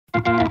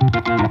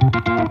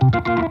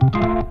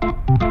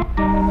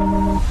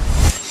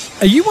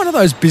Are you one of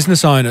those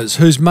business owners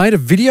who's made a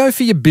video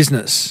for your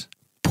business,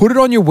 put it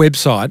on your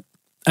website,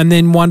 and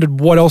then wondered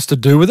what else to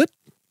do with it?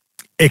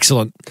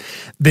 Excellent.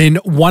 Then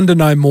wonder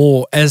no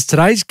more, as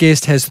today's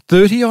guest has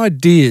 30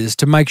 ideas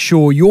to make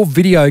sure your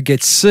video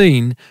gets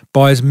seen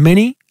by as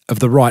many of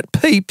the right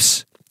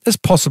peeps as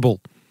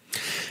possible.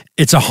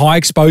 It's a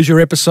high-exposure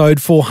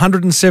episode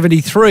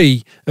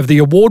 473 of the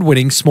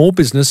award-winning Small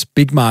Business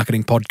Big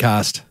Marketing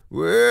podcast.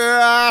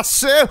 Well, I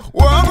said,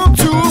 welcome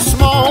to a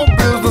small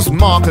business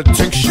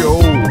marketing show,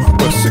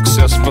 where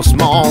successful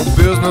small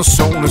business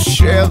owners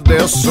share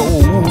their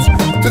souls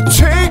to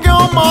take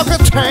your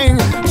marketing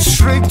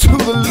straight to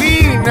the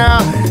lead.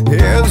 Now,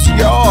 here's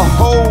your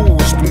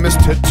host,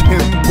 Mr.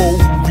 Timbo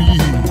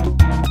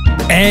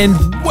Reid. And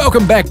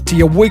welcome back to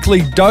your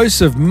weekly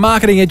dose of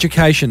marketing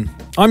education.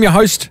 I'm your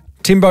host,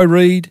 Timbo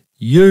Reid.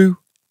 You,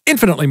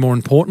 infinitely more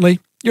importantly,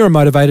 you're a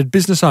motivated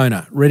business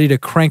owner, ready to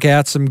crank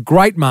out some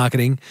great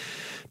marketing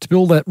to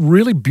build that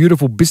really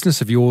beautiful business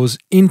of yours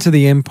into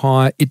the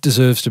empire it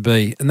deserves to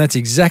be. And that's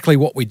exactly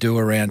what we do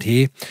around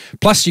here.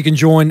 Plus, you can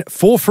join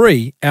for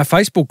free our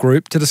Facebook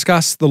group to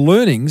discuss the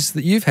learnings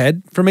that you've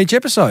had from each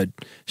episode.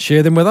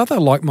 Share them with other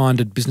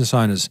like-minded business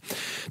owners.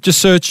 Just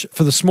search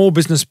for the Small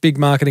Business Big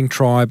Marketing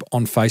Tribe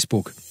on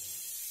Facebook.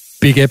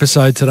 Big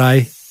episode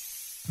today.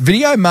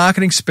 Video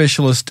marketing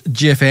specialist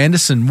Geoff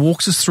Anderson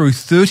walks us through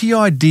 30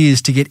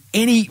 ideas to get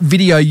any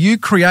video you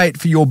create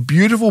for your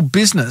beautiful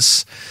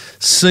business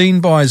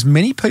seen by as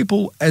many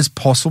people as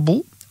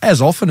possible,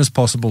 as often as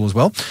possible as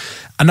well.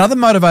 Another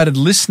motivated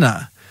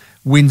listener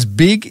wins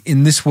big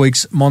in this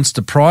week's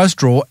Monster Prize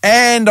draw,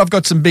 and I've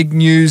got some big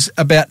news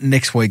about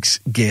next week's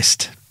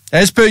guest.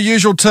 As per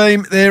usual,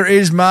 team, there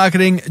is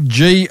marketing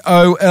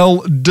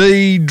GOLD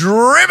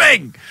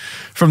dripping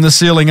from the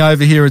ceiling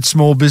over here at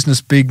Small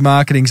Business Big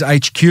Marketing's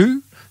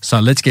HQ. So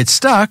let's get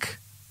stuck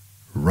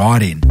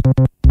right in. A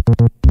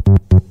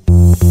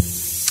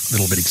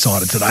little bit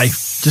excited today.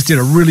 Just did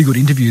a really good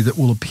interview that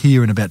will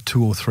appear in about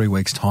 2 or 3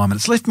 weeks' time, and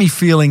it's left me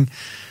feeling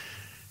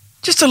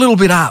just a little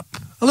bit up,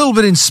 a little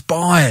bit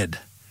inspired.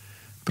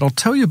 But I'll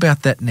tell you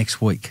about that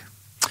next week.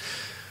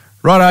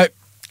 Righto.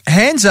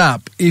 Hands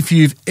up if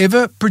you've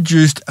ever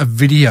produced a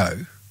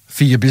video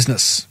for your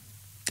business.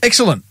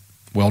 Excellent.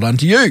 Well done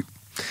to you.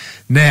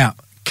 Now,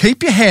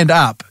 keep your hand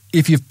up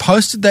if you've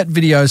posted that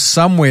video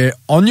somewhere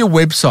on your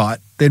website,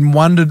 then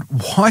wondered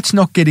why it's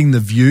not getting the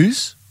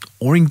views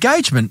or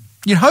engagement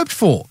you'd hoped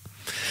for.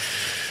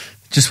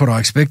 Just what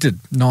I expected.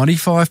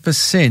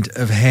 95%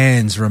 of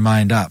hands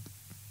remained up.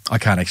 I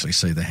can't actually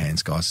see the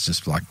hands, guys. It's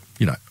just like,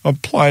 I'm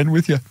playing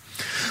with you.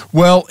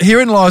 Well,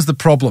 herein lies the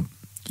problem.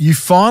 You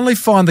finally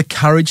find the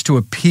courage to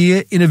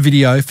appear in a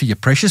video for your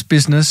precious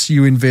business.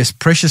 You invest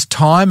precious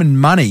time and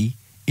money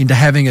into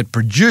having it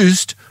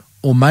produced,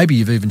 or maybe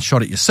you've even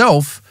shot it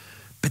yourself,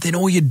 but then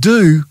all you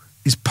do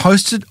is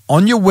post it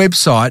on your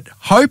website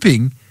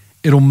hoping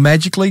it'll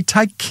magically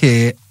take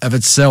care of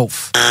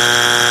itself.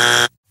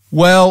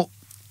 Well,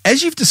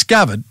 as you've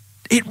discovered,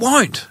 it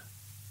won't.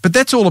 But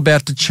that's all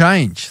about to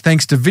change,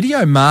 thanks to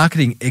video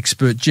marketing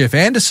expert Geoff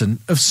Anderson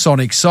of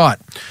Sonic Sight,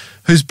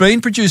 who's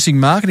been producing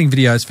marketing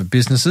videos for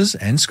businesses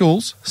and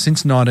schools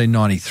since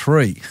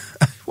 1993.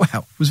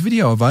 Wow, was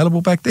video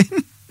available back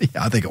then?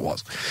 Yeah, I think it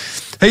was.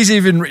 He's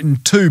even written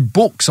 2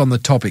 books on the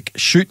topic,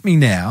 Shoot Me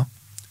Now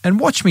and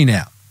Watch Me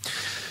Now.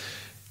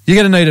 You're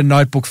going to need a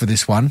notebook for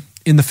this one.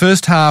 In the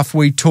first half,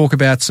 we talk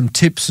about some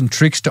tips and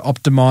tricks to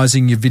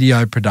optimising your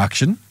video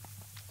production.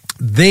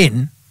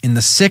 Then, in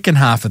the second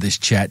half of this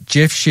chat,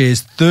 Geoff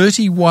shares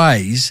 30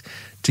 ways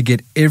to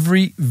get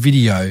every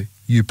video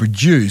you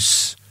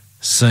produce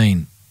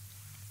seen.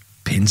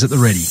 Pens at the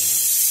ready.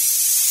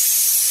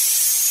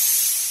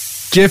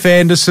 Geoff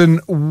Anderson,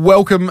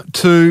 welcome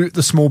to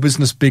the Small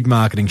Business Big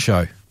Marketing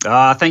Show.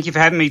 Thank you for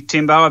having me,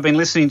 Timbo. I've been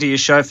listening to your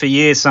show for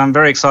years, so I'm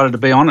very excited to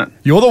be on it.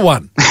 You're the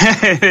one.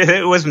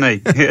 It was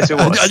me. Yes, it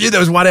was. I knew there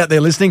was one out there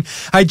listening.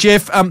 Hey,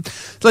 Geoff,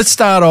 let's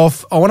start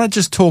off. I want to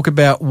just talk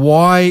about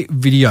why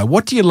video.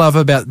 What do you love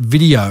about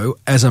video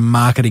as a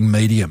marketing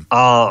medium?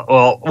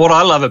 Well, what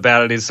I love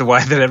about it is the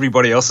way that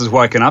everybody else has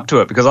woken up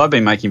to it, because I've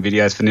been making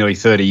videos for nearly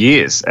 30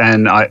 years.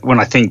 And when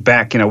I think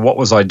back, what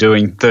was I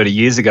doing 30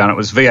 years ago? And it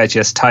was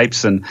VHS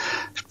tapes and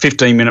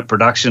 15-minute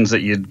productions that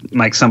you'd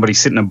make somebody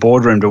sit in a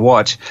boardroom to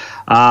watch.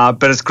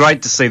 But it's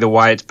great to see the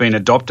way it's been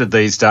adopted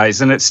these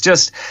days, and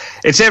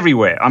it's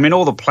everywhere. I mean,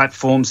 all the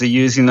platforms are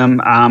using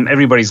them.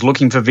 Everybody's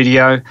looking for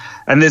video,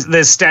 and there's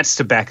stats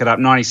to back it up.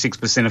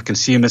 96% of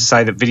consumers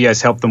say that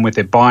videos help them with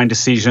their buying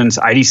decisions.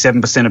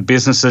 87% of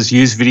businesses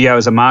use video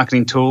as a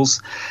marketing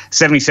tools.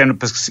 77%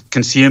 of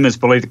consumers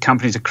believe that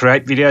companies that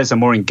create videos are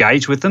more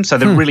engaged with them. So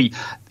they're really,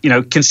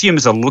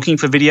 consumers are looking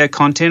for video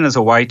content as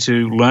a way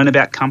to learn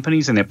about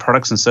companies and their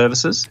products and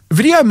services.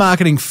 Video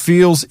marketing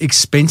feels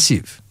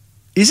expensive.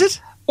 Is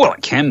it? Well,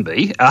 it can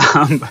be.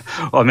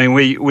 I mean,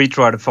 we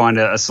try to find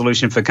a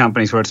solution for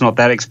companies where it's not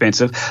that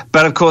expensive.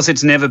 But, of course,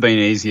 it's never been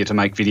easier to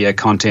make video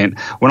content.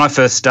 When I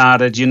first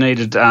started, you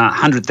needed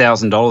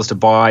 $100,000 to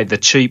buy the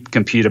cheap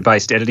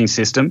computer-based editing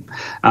system.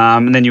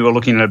 And then you were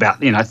looking at about,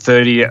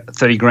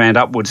 30 grand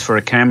upwards for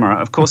a camera.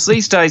 Of course,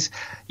 these days,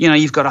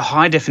 you've got a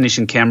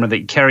high-definition camera that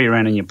you carry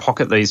around in your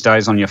pocket these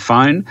days on your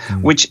phone,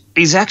 which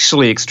is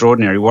actually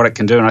extraordinary what it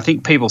can do. And I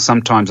think people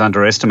sometimes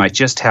underestimate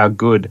just how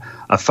good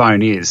a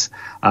phone is.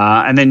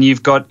 And then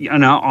you've got,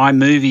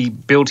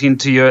 iMovie built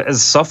into your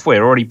as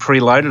software already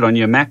preloaded on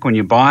your Mac when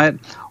you buy it,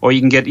 or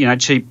you can get,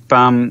 cheap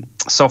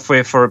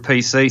software for a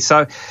PC.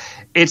 So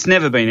it's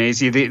never been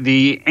easy.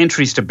 The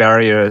entries to the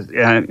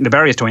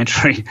barriers to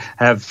entry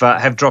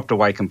have dropped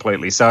away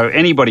completely. So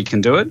anybody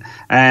can do it.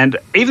 And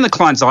even the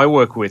clients I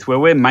work with, where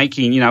we're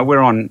making, we're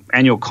on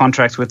annual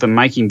contracts with them,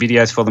 making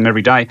videos for them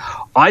every day.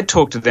 I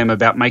talk to them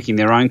about making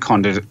their own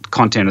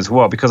content as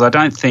well, because I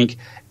don't think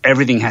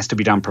everything has to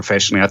be done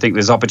professionally. I think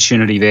there's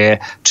opportunity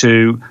there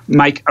to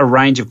make a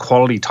range of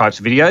quality types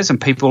of videos, and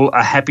people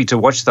are happy to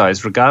watch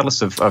those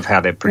regardless of how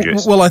they're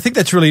produced. Well, I think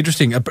that's really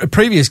interesting.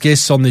 Previous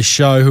guests on this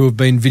show who have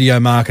been video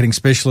marketing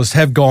specialists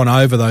have gone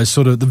over those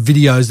sort of the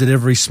videos that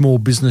every small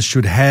business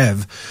should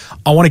have.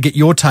 I want to get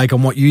your take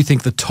on what you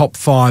think the top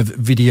 5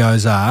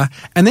 videos are,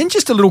 and then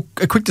just a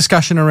quick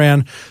discussion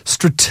around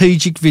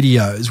strategic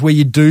videos where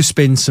you do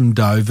spend some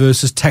dough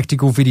versus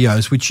tactical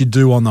videos, which you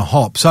do on the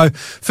hop. So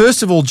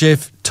first of all,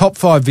 Geoff, top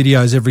 5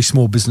 videos every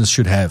small business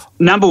should have.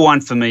 Number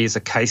 1 for me is a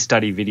case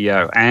study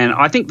video. And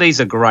I think these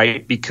are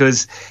great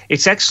because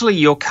it's actually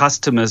your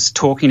customers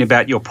talking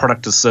about your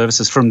product or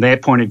services from their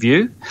point of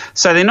view.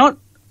 So they're not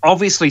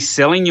obviously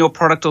selling your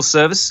product or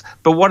service,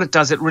 but what it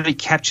does, it really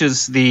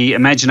captures the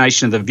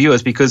imagination of the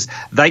viewers because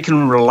they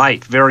can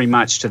relate very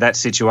much to that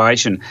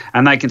situation.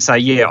 And they can say,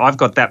 yeah, I've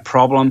got that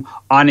problem.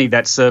 I need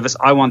that service.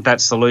 I want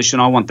that solution.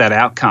 I want that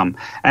outcome.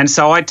 And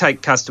so I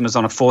take customers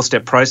on a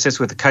 4-step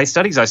process with the case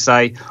studies. I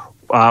say,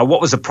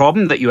 what was the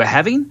problem that you were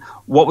having?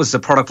 What was the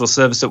product or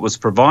service that was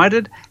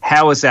provided?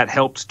 How has that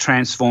helped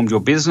transform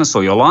your business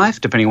or your life,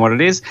 depending on what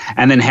it is?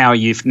 And then how are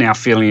you now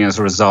feeling as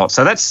a result?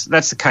 So that's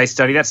the case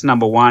study. That's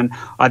number 1.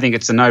 I think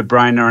it's a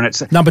no-brainer. And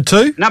it's Number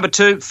 2? Number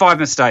 2, 5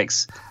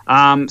 mistakes.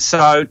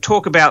 So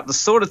talk about the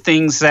sort of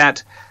things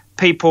that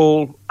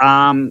people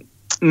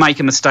make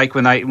a mistake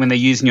when they're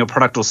using your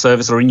product or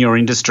service or in your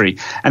industry.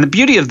 And the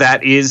beauty of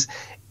that is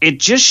it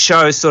just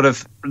shows sort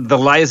of the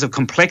layers of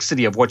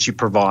complexity of what you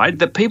provide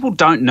that people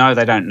don't know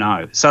they don't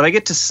know. So they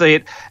get to see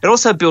it. It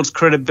also builds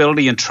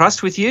credibility and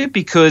trust with you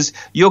because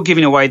you're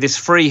giving away this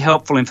free,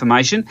 helpful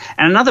information.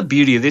 And another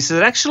beauty of this is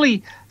it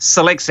actually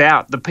selects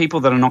out the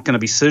people that are not going to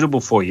be suitable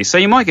for you. So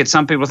you might get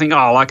some people think,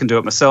 oh, I can do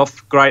it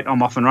myself. Great,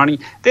 I'm off and running.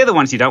 They're the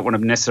ones you don't want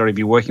to necessarily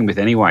be working with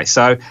anyway.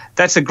 So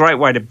that's a great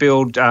way to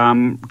build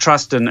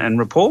trust and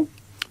rapport.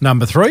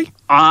 Number 3?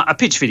 A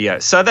pitch video.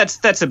 So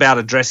that's about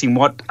addressing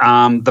what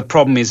the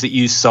problem is that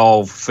you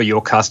solve for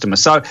your customer.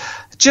 So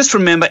just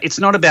remember, it's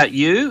not about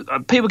you.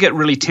 People get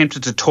really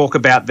tempted to talk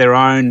about their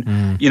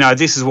own,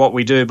 this is what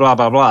we do, blah,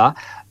 blah, blah.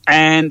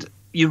 And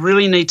you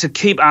really need to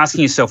keep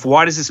asking yourself,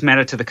 why does this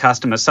matter to the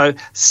customer? So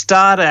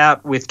start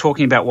out with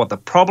talking about what the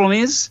problem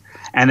is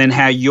and then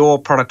how your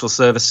product or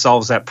service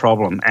solves that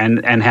problem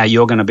and how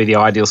you're going to be the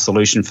ideal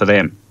solution for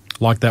them.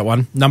 Like that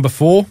one. Number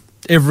 4?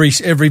 Every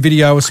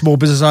video a small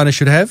business owner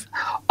should have?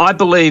 I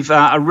believe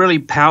a really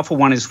powerful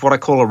one is what I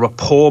call a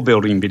rapport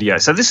building video.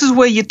 So this is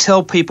where you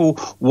tell people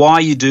why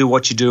you do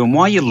what you do and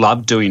why you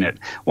love doing it,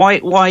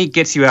 why it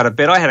gets you out of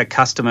bed. I had a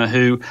customer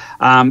who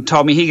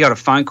told me he got a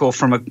phone call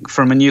from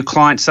a new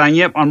client saying,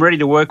 yep, I'm ready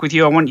to work with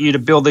you. I want you to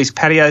build these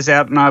patios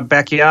out in our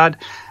backyard.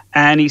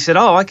 And he said,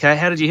 oh, okay,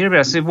 how did you hear about it?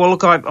 I said, well,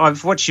 look,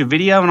 I've watched your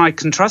video and I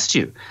can trust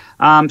you.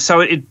 So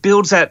it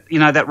builds that,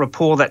 that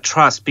rapport, that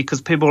trust,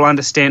 because people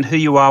understand who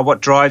you are, what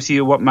drives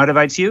you, what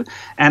motivates you,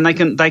 and they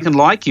can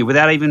like you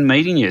without even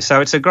meeting you. So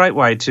it's a great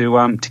way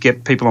to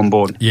get people on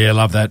board. Yeah, I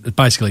love that.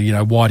 Basically,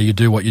 why do you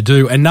do what you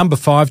do? And number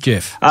 5,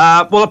 Geoff?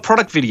 Well, a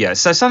product video.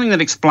 So something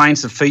that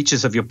explains the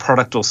features of your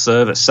product or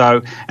service,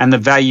 and the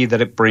value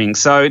that it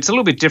brings. So it's a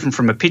little bit different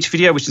from a pitch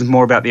video, which is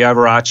more about the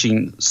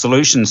overarching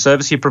solution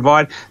service you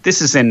provide.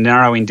 This is then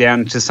narrowing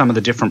down to some of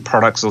the different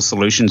products or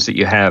solutions that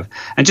you have,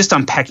 and just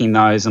unpacking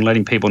those and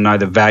letting people know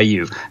the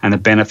value and the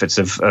benefits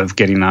of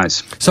getting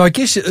those. So I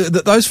guess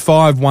those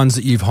 5 ones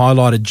that you've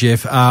highlighted,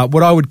 Geoff, are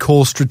what I would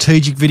call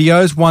strategic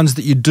videos, ones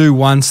that you do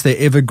once, they're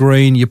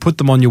evergreen, you put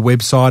them on your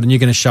website and you're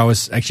going to show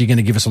us, actually going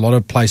to give us a lot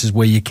of places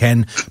where you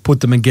can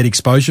put them and get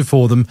exposure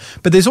for them.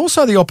 But there's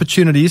also the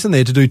opportunity, isn't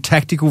there, to do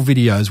tactical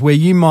videos where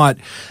you might,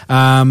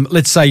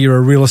 let's say you're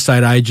a real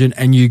estate agent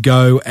and you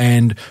go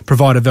and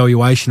provide a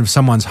valuation of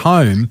someone's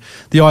home.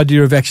 The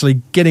idea of actually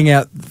getting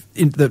out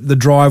in the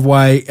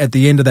driveway at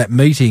the end of that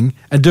meeting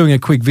and doing a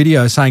quick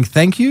video saying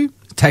thank you,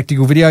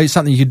 tactical video,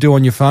 something you could do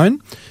on your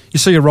phone. You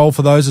see a role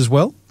for those as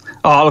well?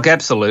 Oh, look,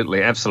 absolutely.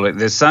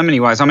 There's so many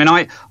ways. I mean,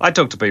 I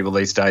talk to people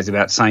these days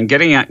about saying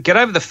get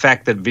over the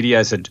fact that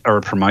videos are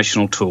a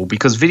promotional tool,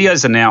 because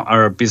videos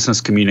are a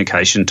business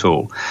communication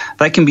tool.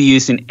 They can be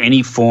used in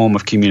any form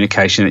of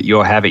communication that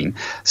you're having.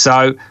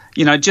 So,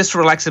 just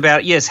relax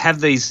about it. Yes,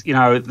 have these,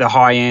 the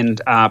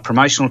high-end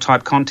promotional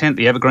type content,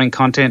 the evergreen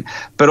content,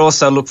 but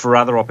also look for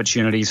other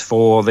opportunities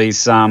for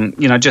these,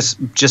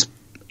 just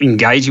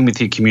engaging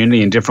with your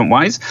community in different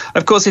ways.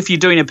 Of course, if you're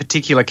doing a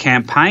particular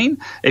campaign,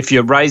 if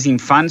you're raising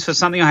funds for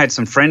something, I had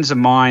some friends of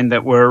mine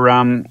that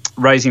were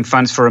raising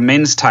funds for a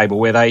men's table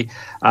where they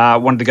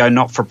wanted to go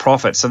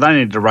not-for-profit. So they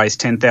needed to raise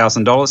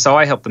 $10,000. So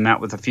I helped them out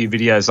with a few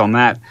videos on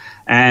that.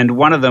 And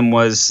one of them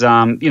was,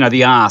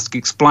 the ask,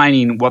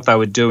 explaining what they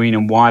were doing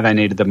and why they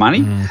needed the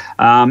money.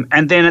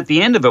 And then at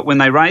the end of it, when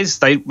they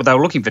raised, they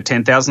were looking for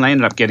 $10,000. They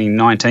ended up getting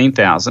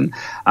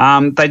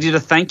 $19,000. They did a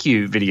thank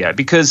you video,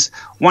 because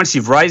once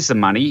you've raised the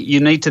money,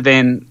 you need to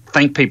then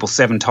thank people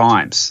 7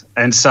 times.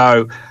 And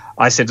so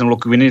I said to them,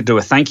 look, we need to do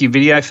a thank you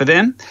video for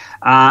them.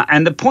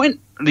 And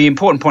the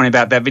important point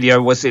about that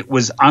video was it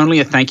was only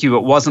a thank you.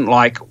 It wasn't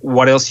like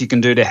what else you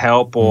can do to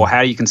help, or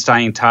how you can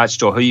stay in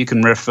touch, or who you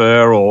can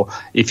refer, or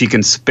if you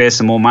can spare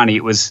some more money.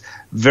 It was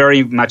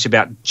very much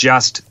about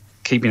just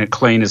keeping it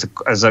clean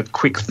as a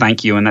quick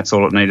thank you, and that's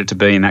all it needed to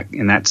be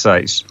in that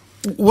stage.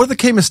 What are the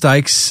key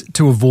mistakes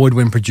to avoid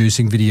when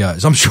producing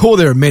videos? I'm sure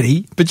there are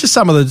many, but just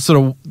some of the sort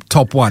of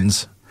top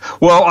ones.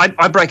 Well,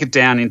 I break it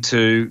down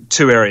into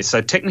 2 areas.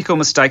 So technical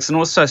mistakes and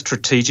also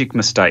strategic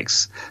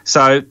mistakes.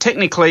 So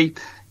technically,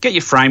 get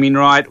your framing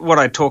right. What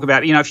I talk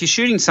about, if you're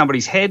shooting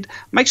somebody's head,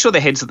 make sure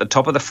their head's at the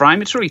top of the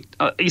frame. It's really,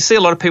 you see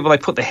a lot of people, they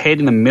put the head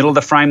in the middle of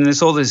the frame and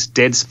there's all this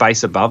dead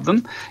space above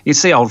them. You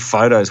see old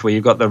photos where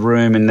you've got the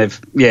room and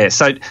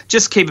so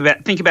just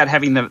think about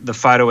having the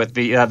photo at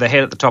the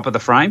head at the top of the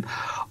frame.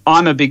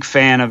 I'm a big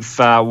fan of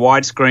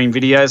widescreen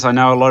videos. I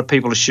know a lot of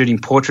people are shooting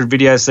portrait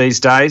videos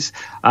these days,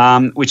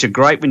 which are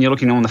great when you're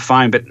looking on the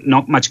phone, but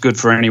not much good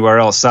for anywhere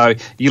else. So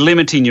you're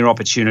limiting your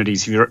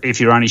opportunities if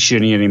you're only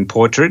shooting it in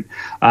portrait.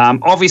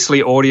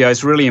 Obviously, audio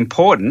is really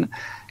important.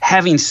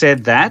 Having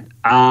said that,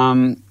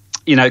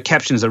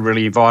 captions are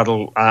really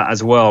vital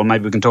as well.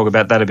 Maybe we can talk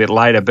about that a bit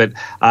later. But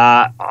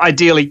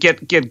ideally,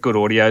 get good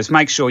audios.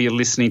 Make sure you're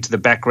listening to the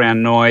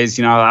background noise.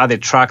 Are there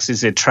trucks?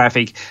 Is there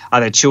traffic? Are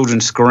there children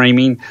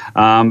screaming?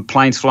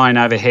 Planes flying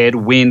overhead?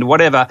 Wind?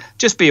 Whatever.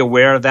 Just be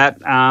aware of that.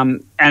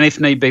 And if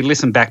need be,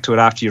 listen back to it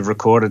after you've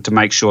recorded to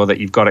make sure that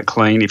you've got it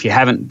clean. If you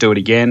haven't, do it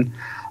again.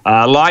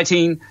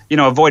 Lighting.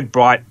 Avoid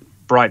bright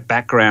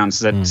backgrounds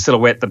that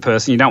silhouette the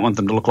person. You don't want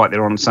them to look like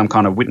they're on some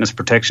kind of witness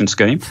protection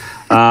scheme.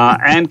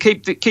 And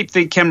keep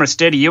the camera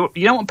steady. You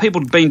don't want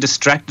people being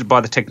distracted by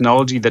the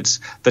technology that's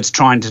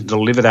trying to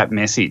deliver that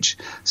message.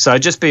 So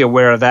just be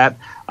aware of that.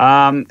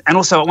 And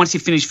also, once you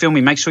finish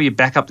filming, make sure you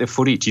back up the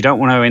footage. You don't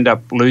want to end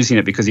up losing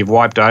it because you've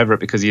wiped over it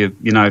because you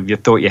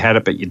thought you had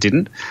it but you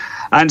didn't.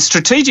 And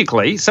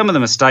strategically, some of the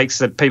mistakes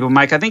that people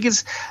make, I think,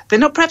 is they're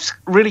not perhaps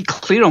really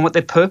clear on what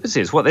their purpose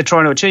is, what they're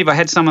trying to achieve. I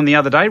had someone the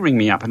other day ring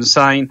me up and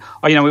saying,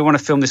 we want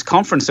to film this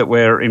conference that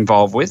we're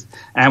involved with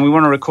and we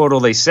want to record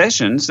all these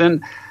sessions.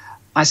 And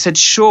I said,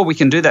 sure, we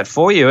can do that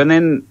for you. And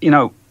then,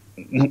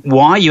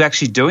 why are you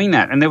actually doing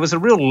that? And there was a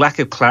real lack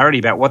of clarity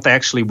about what they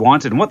actually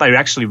wanted, and what they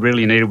actually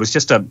really needed was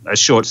just a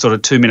short sort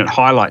of 2-minute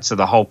highlights of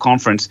the whole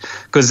conference,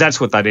 because that's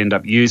what they'd end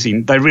up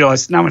using. They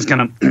realised no one's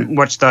going to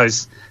watch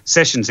those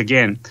sessions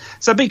again.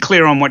 So be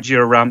clear on what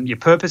your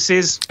purpose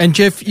is. And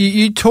Geoff,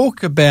 you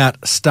talk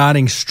about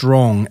starting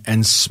strong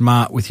and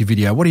smart with your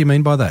video. What do you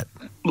mean by that?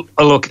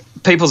 Look,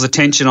 people's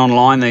attention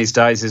online these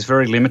days is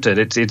very limited.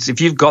 It's if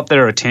you've got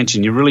their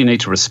attention, you really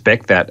need to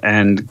respect that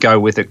and go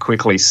with it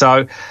quickly.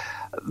 So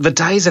the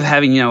days of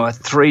having, a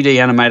 3D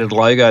animated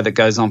logo that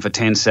goes on for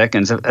 10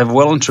 seconds have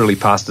well and truly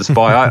passed us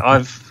by.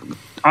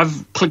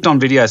 I've clicked on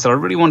videos that I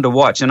really wanted to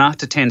watch, and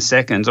after 10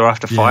 seconds or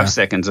after 5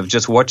 seconds of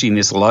just watching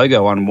this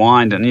logo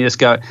unwind, and you just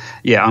go,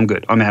 yeah, I'm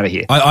good. I'm out of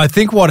here. I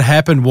think what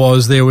happened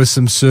was there were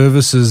some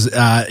services,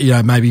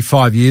 maybe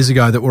 5 years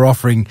ago that were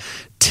offering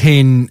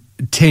 $10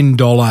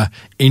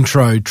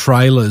 intro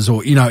trailers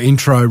or,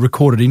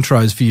 recorded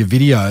intros for your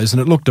videos, and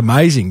it looked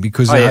amazing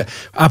because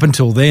up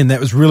until then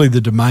that was really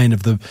the domain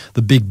of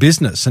the big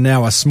business, and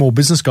now us small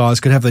business guys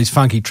could have these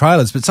funky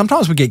trailers. But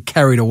sometimes we get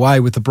carried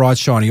away with the bright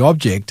shiny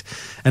object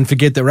and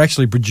forget that we're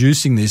actually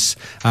producing this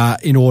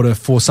in order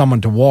for someone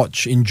to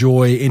watch,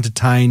 enjoy,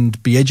 entertain,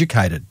 be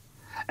educated.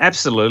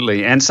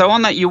 Absolutely. And so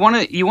on that, you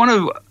want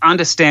to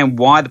understand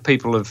why the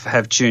people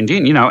have tuned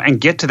in,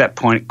 and get to that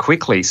point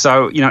quickly.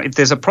 So, if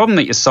there's a problem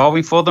that you're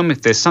solving for them,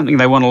 if there's something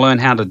they want to learn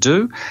how to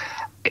do,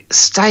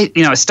 state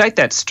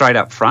that straight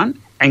up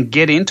front and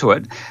get into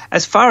it.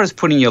 As far as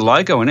putting your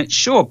logo in it,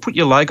 sure, put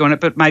your logo in it,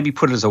 but maybe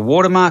put it as a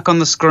watermark on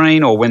the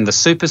screen or when the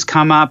supers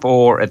come up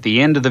or at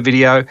the end of the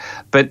video,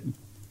 but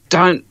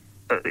don't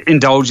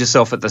indulge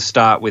yourself at the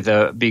start with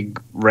a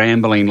big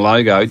rambling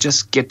logo.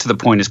 Just get to the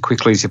point as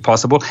quickly as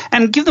possible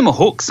and give them a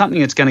hook, something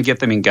that's going to get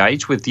them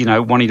engaged with,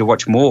 wanting to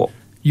watch more.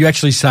 You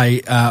actually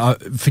say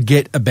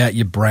forget about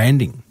your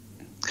branding.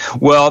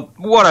 Well,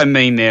 what I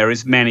mean there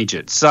is manage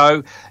it.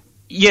 So,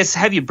 yes,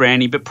 have your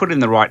branding, but put it in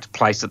the right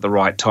place at the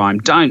right time.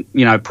 Don't,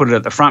 put it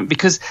at the front,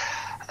 because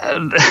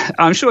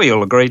I'm sure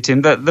you'll agree,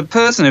 Tim, that the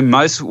person who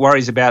most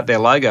worries about their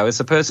logo is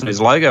the person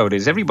whose logo it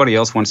is. Everybody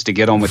else wants to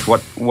get on with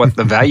what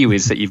the value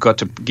is that you've got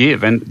to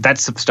give, and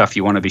that's the stuff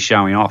you want to be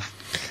showing off.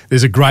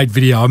 There's a great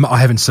video. I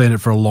haven't seen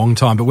it for a long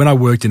time, but when I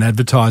worked in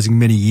advertising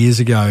many years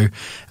ago,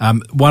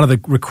 one of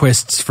the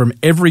requests from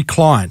every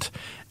client,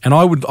 and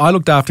I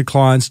looked after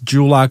clients,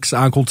 Dulux,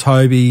 Uncle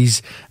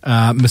Toby's,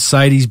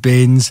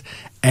 Mercedes-Benz,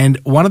 and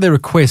one of their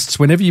requests,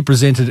 whenever you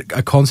presented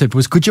a concept,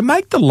 was, could you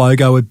make the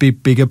logo a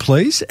bit bigger,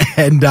 please?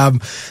 And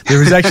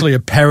there is actually a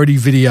parody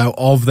video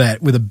of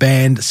that with a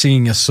band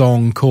singing a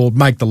song called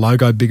Make the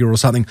Logo Bigger or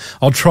something.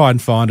 I'll try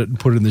and find it and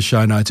put it in the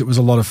show notes. It was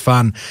a lot of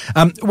fun.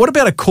 What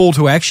about a call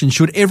to action?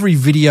 Should every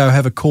video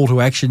have a call to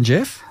action,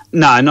 Geoff?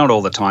 No, not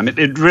all the time.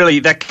 It really,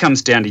 that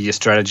comes down to your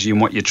strategy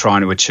and what you're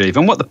trying to achieve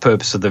and what the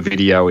purpose of the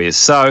video is.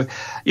 So,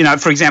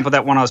 for example,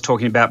 that one I was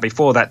talking about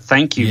before, that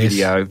thank you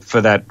video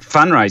for that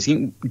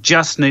fundraising,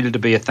 just needed to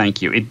be a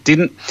thank you. You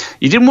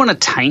didn't want to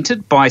taint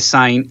it by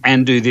saying,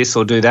 and do this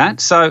or do that.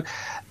 So,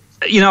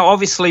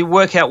 obviously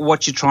work out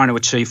what you're trying to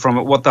achieve from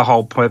it, what the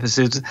whole purpose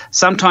is.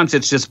 Sometimes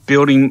it's just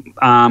building,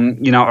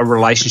 a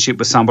relationship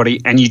with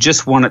somebody, and you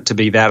just want it to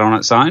be that on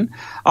its own.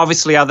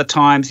 Obviously, other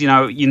times,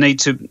 you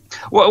need to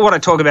 – what I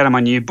talk about in my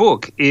new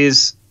book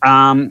is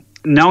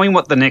knowing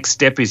what the next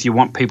step is you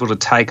want people to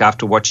take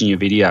after watching your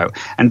video,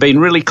 and being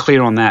really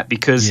clear on that,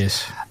 because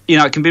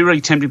it can be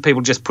really tempting.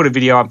 People just put a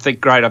video up,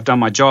 think, great, I've done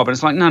my job. And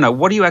it's like, no,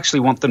 what do you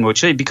actually want them to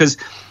achieve? Because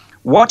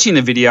watching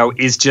the video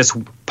is just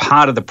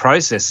part of the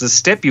process. The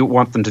step you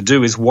want them to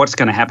do is what's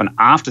going to happen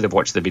after they've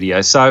watched the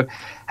video. So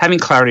having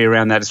clarity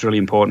around that is really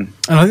important.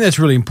 And I think that's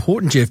really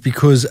important, Geoff,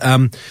 because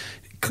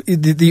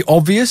the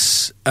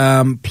obvious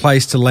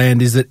place to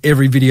land is that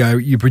every video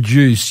you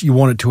produce, you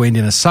want it to end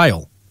in a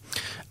sale.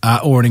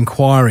 Or an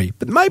inquiry.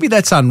 But maybe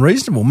that's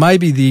unreasonable.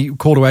 Maybe the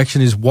call to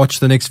action is watch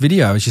the next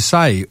video, as you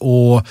say,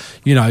 or,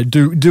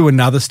 do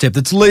another step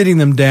that's leading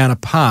them down a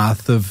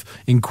path of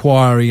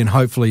inquiry and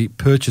hopefully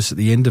purchase at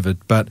the end of it.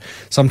 But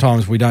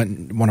sometimes we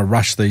don't want to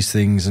rush these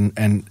things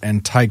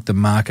and take the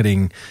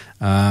marketing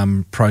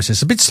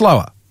process a bit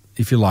slower,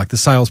 if you like, the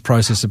sales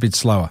process a bit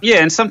slower. Yeah,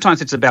 and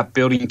sometimes it's about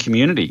building a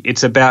community.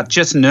 It's about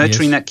just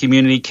nurturing that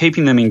community,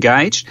 keeping them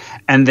engaged,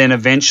 and then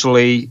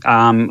eventually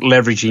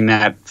leveraging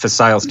that for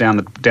sales down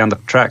the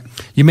track.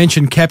 You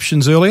mentioned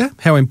captions earlier.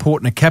 How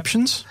important are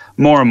captions?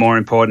 More and more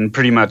important,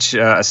 pretty much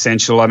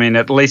essential. I mean,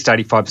 at least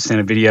 85%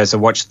 of videos are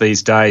watched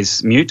these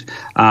days mute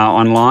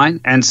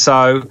online. And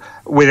so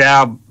with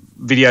our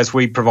videos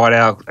we provide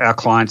our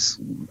clients,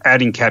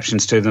 adding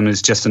captions to them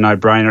is just a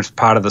no-brainer. It's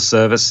part of the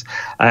service,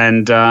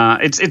 and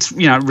it's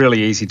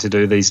really easy to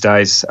do these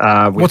days.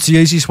 What's the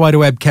easiest way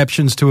to add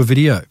captions to a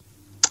video?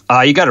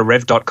 You go to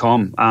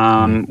rev.com,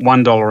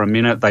 $1 a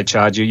minute they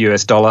charge you,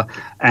 US dollar,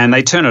 and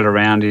they turn it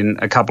around in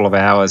a couple of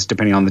hours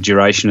depending on the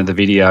duration of the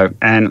video,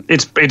 and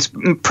it's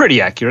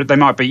pretty accurate.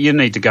 You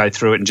need to go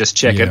through it and just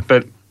check it,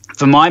 but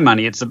for my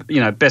money, it's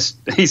the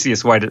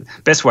best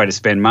way to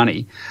spend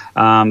money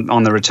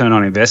on the return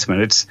on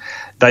investment.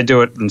 They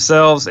do it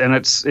themselves, and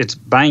it's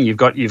bang. You've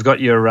got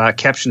your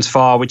captions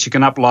file which you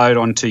can upload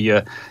onto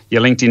your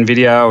LinkedIn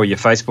video or your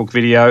Facebook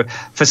video.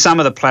 For some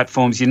of the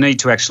platforms, you need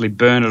to actually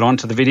burn it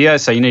onto the video,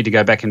 so you need to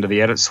go back into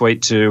the edit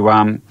suite to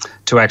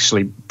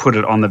actually put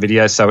it on the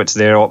video so it's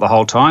there all the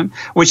whole time,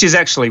 which is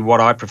actually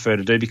what I prefer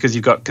to do, because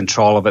you've got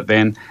control of it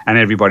then, and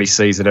everybody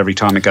sees it every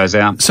time it goes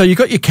out. So you've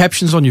got your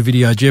captions on your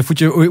video, Geoff,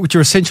 which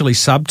are essentially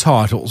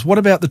subtitles. What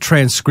about the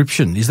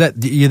transcription? Is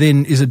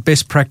it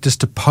best practice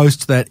to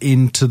post that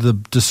into the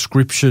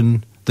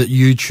description that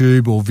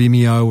YouTube or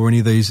Vimeo or any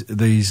of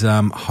these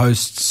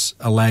hosts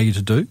allow you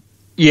to do?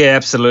 Yeah,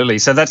 absolutely.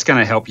 So that's going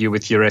to help you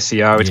with your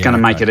SEO. It's going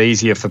to make it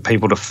easier for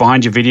people to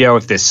find your video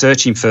if they're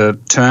searching for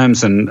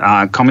terms and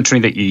commentary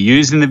that you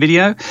use in the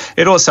video.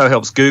 It also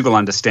helps Google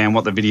understand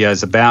what the video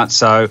is about.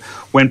 So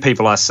when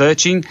people are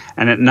searching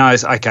and it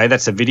knows, okay,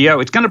 that's a video,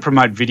 it's going to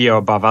promote video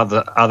above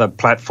other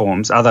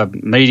platforms, other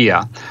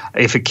media,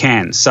 if it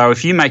can. So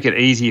if you make it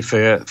easy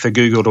for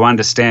Google to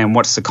understand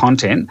what's the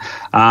content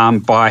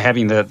by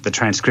having the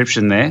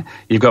transcription there,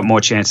 you've got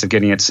more chance of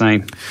getting it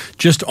seen.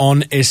 Just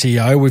on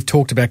SEO, we've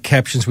talked about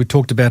captions, we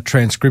talked about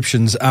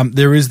transcriptions.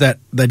 There is that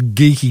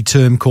geeky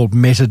term called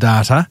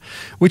metadata,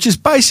 which is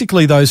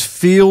basically those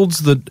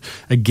fields that,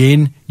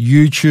 again,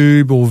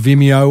 YouTube or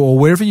Vimeo or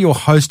wherever you're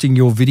hosting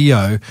your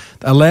video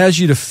allows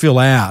you to fill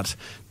out,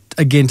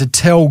 again, to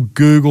tell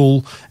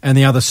Google and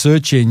the other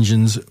search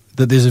engines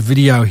that there's a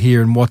video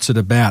here and what's it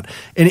about.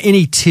 And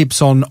any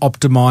tips on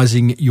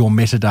optimizing your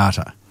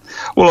metadata?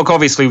 Well, look,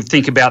 obviously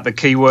think about the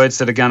keywords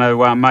that are going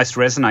to most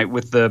resonate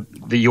with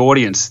the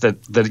audience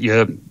that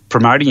you're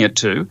promoting it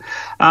to.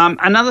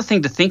 Another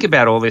thing to think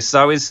about all this,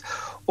 though, is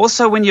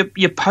also when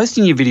you're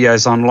posting your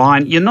videos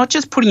online, you're not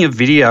just putting a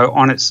video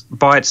on it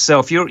by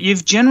itself.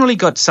 You've generally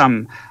got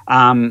some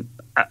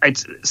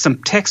it's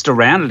some text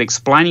around it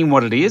explaining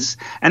what it is,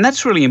 and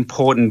that's really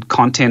important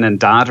content and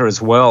data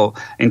as well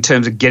in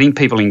terms of getting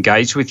people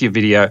engaged with your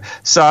video.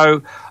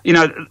 So,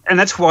 and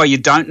that's why you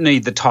don't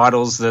need the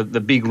titles, the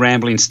big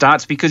rambling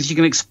starts, because you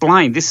can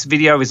explain this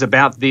video is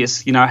about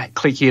this,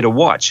 click here to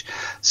watch.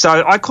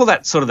 So I call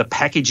that sort of the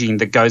packaging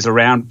that goes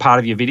around part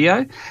of your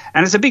video,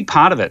 and it's a big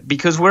part of it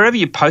because wherever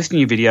you're posting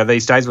your video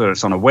these days, whether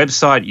it's on a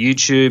website,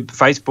 YouTube,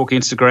 Facebook,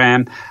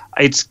 Instagram,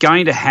 it's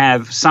going to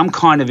have some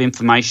kind of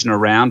information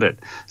around it.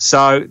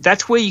 So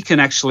that's where you can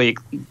actually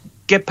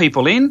get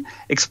people in,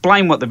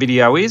 explain what the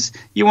video is.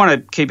 You want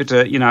to keep it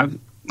to,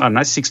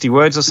 60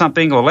 words or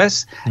something or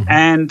less,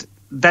 and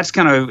that's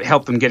going to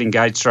help them get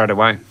engaged straight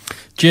away.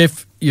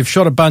 Geoff, you've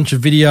shot a bunch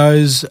of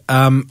videos.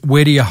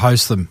 Where do you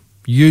host them?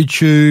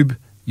 YouTube,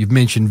 you've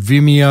mentioned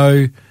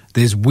Vimeo,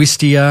 there's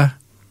Wistia.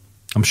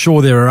 I'm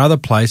sure there are other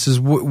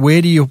places.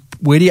 Where do you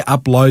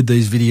upload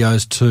these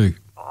videos to?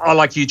 I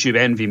like YouTube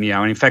and Vimeo,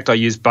 and in fact, I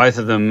use both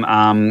of them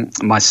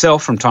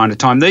myself from time to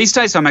time. These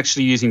days, I'm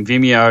actually using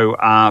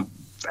Vimeo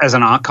as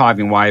an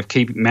archiving way of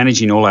keep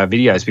managing all our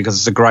videos because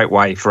it's a great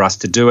way for us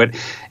to do it.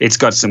 It's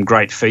got some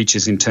great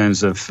features in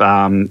terms of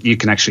you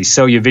can actually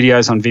sell your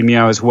videos on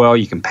Vimeo as well.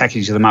 You can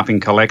package them up in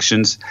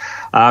collections.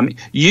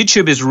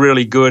 YouTube is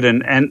really good,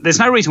 and there's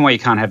no reason why you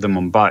can't have them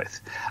on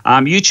both.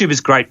 YouTube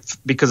is great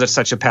because it's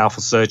such a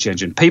powerful search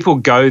engine. People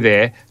go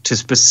there to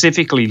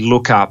specifically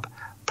look up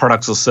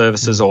products or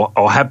services or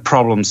have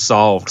problems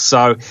solved.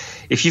 So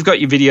if you've got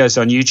your videos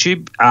on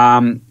YouTube,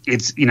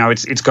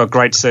 it's got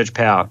great search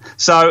power.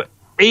 So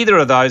either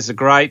of those are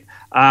great.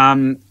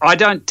 I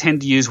don't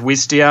tend to use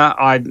Wistia.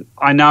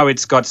 I know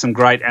it's got some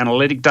great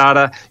analytic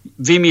data.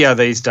 Vimeo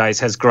these days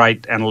has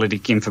great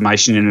analytic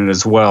information in it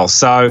as well.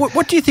 So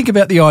what do you think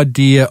about the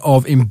idea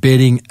of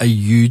embedding a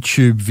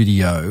YouTube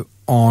video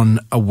on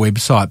a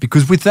website?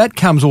 Because with that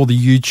comes all the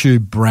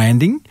YouTube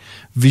branding,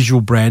 visual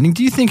branding.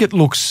 Do you think it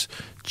looks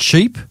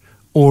cheap,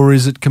 or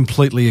is it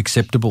completely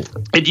acceptable?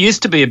 It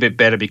used to be a bit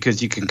better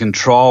because you can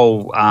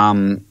control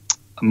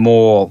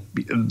more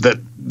the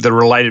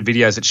related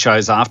videos it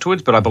shows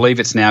afterwards, but I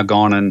believe it's now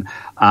gone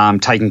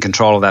and taken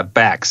control of that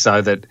back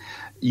so that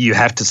you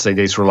have to see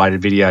these related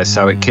videos,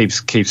 so it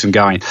keeps them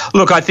going.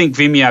 Look, I think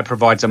Vimeo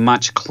provides a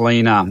much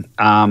cleaner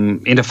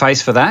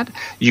interface for that.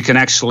 You can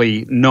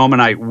actually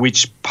nominate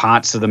which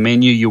parts of the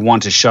menu you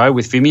want to show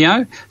with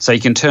Vimeo, so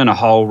you can turn a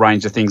whole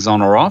range of things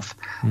on or off.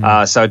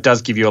 So it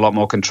does give you a lot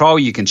more control.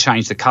 You can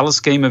change the color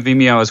scheme of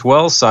Vimeo as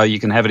well, so you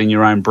can have it in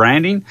your own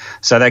branding.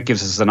 So that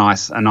gives us a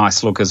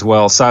nice look as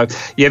well. So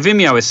yeah,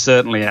 Vimeo is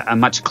certainly a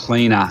much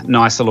cleaner,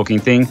 nicer looking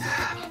thing.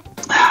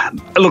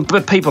 Look,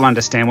 but people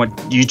understand what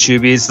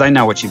YouTube is. They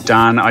know what you've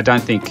done. I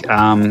don't think,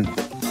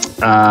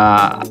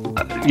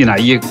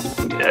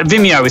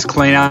 Vimeo is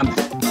cleaner,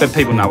 but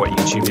people know what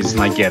YouTube is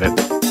and they get it.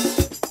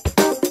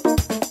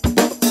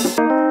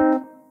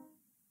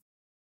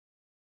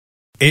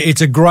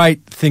 It's a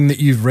great thing that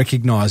you've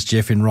recognised,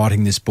 Geoff, in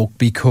writing this book,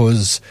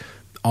 because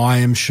I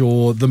am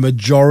sure the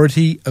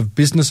majority of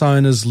business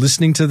owners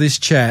listening to this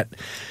chat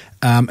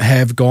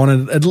have gone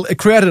and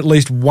created at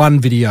least one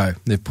video.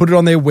 They've put it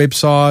on their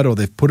website, or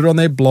they've put it on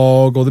their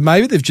blog, or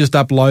maybe they've just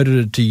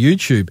uploaded it to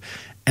YouTube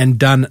and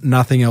done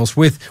nothing else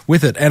with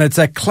it. And it's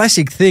that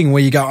classic thing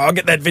where you go, I'll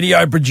get that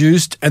video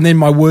produced and then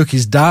my work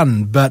is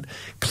done. But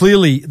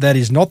clearly that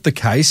is not the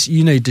case.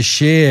 You need to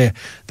share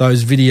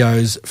those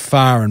videos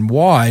far and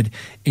wide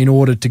in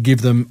order to give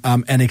them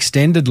an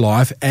extended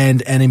life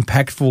and an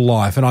impactful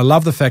life. And I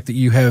love the fact that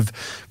you have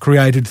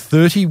created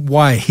 30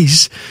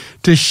 ways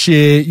to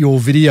share your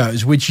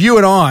videos, which you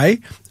and I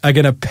are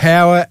going to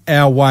power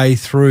our way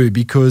through,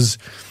 because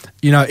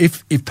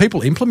if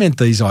people implement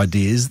these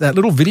ideas, that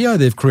little video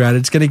they've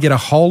created is going to get a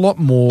whole lot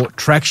more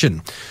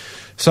traction.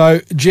 So,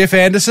 Geoff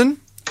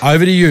Anderson,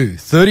 over to you.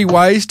 30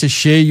 ways to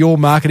share your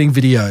marketing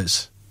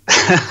videos.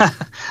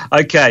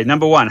 Okay,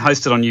 number 1,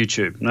 host it on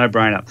YouTube. No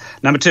brainer.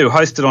 Number 2,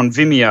 host it on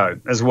Vimeo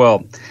as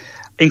well.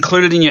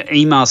 Include it in your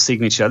email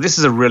signature. This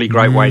is a really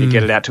great way to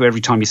get it out to every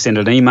time you send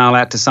an email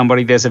out to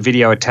somebody. There's a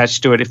video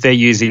attached to it. If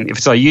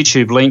it's a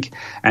YouTube link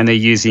and they're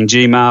using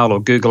Gmail or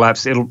Google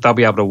Apps, they'll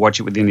be able to watch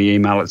it within the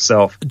email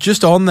itself.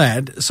 Just on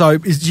that, so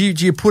do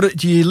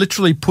you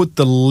literally put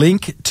the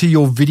link to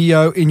your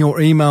video in your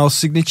email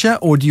signature,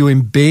 or do you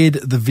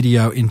embed the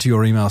video into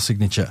your email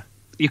signature?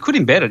 You could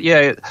embed it,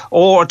 yeah.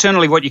 Or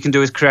alternatively, what you can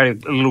do is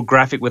create a little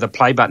graphic with a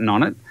play button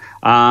on it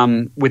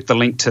with the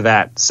link to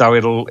that. So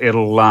it'll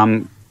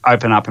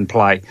open up and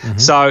play.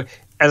 So,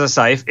 as I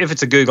say, if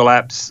it's a Google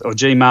Apps or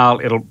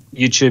Gmail,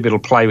 it'll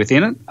play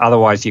within it.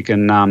 Otherwise, you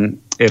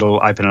can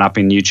it'll open it up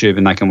in YouTube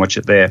and they can watch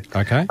it there.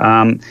 Okay.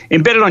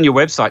 Embed it on your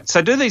website.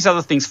 So do these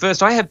other things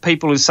first. I have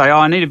people who say,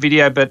 I need a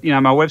video, but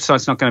my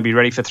website's not going to be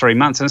ready for 3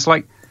 months. And it's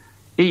like,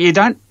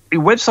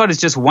 your website is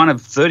just one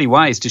of 30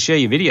 ways to share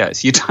your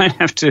videos. You don't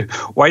have to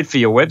wait for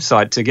your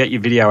website to get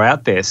your video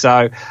out there. So,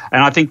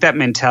 and I think that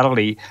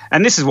mentality,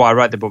 and this is why I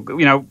wrote the book.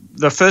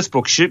 The first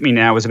book, Shoot Me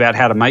Now, was about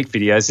how to make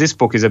videos. This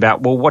book is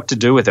about, what to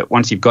do with it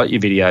once you've got your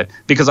video.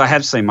 Because I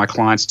have seen my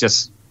clients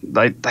just,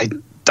 they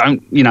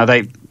don't,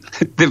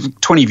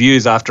 20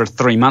 views after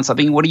 3 months. I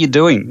think, what are you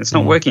doing? It's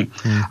not working.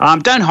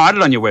 Don't hide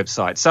it on your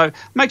website. So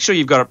make sure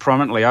you've got it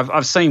prominently.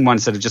 I've seen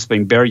ones that have just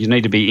been buried. You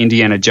need to be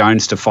Indiana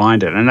Jones to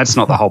find it, and that's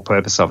not the whole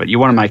purpose of it. You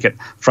want to make it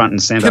front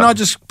and centre. Can I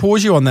just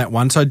pause you on that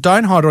one? So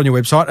don't hide it on your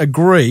website.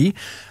 Agree.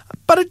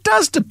 But it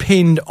does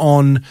depend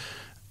on,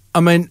 I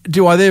mean,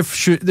 do I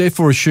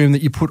therefore assume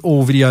that you put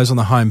all videos on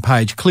the home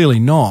page? Clearly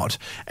not.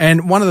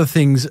 And one of the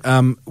things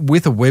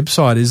with a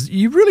website is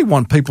you really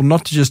want people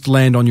not to just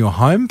land on your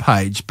home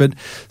page, but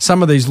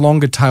some of these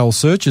longer tail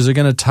searches are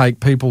going to take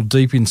people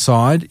deep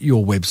inside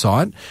your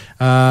website,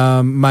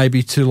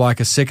 maybe to like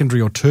a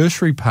secondary or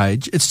tertiary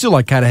page. It's still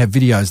okay to have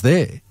videos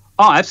there.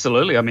 Oh,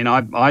 absolutely. I mean,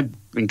 I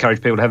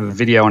encourage people to have a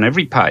video on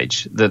every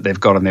page that they've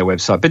got on their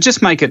website, but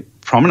just make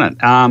it prominent.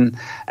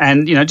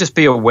 And, you know, just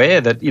be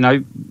aware that, you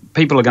know,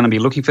 people are going to be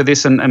looking for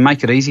this and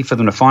make it easy for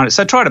them to find it.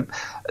 So try to,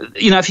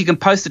 you know, if you can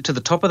post it to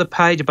the top of the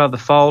page above the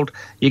fold,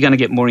 you're going to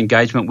get more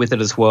engagement with it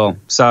as well.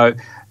 So,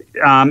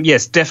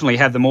 yes, definitely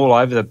have them all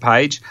over the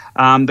page.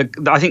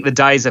 I think the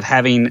days of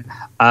having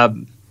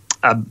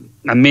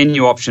a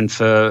menu option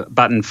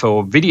button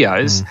for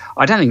videos,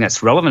 I don't think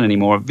that's relevant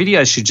anymore.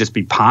 Videos should just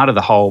be part of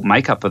the whole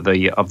makeup of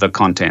the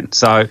content.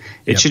 So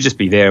it should just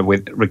be there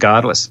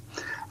regardless.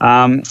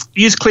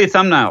 Use clear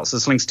thumbnails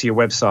as links to your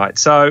website.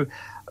 So,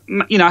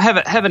 you know,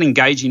 have an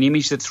engaging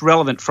image that's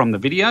relevant from the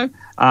video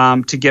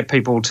to get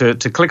people to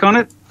click on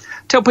it.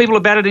 Tell people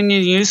about it in your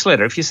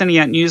newsletter. If you're sending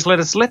out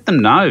newsletters, let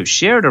them know.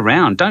 Share it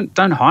around.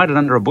 Don't hide it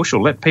under a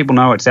bushel. Let people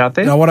know it's out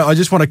there. No, I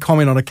just want to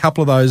comment on a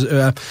couple of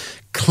those.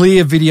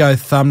 Clear video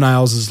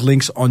thumbnails as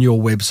links on your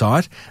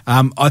website.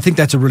 I think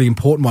that's a really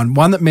important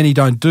one that many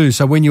don't do.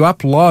 So when you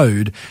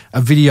upload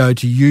a video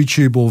to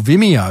YouTube or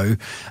Vimeo,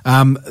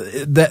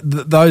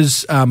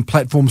 those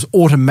platforms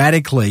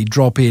automatically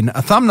drop in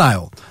a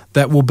thumbnail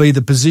that will be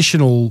the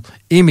positional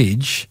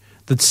image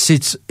that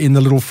sits in the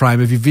little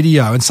frame of your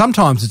video. And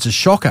sometimes it's a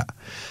shocker,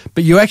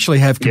 but you actually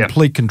have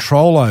complete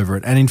control over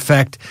it. And in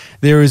fact,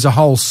 there is a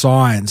whole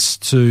science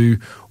to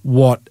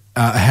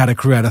how to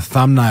create a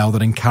thumbnail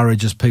that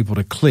encourages people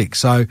to click.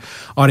 So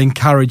I'd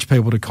encourage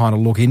people to kind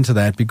of look into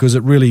that because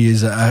it really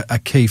is a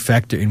key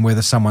factor in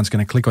whether someone's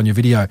going to click on your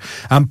video.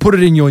 Put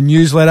it in your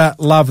newsletter.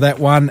 Love that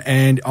one.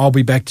 And I'll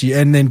be back to you.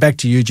 And then back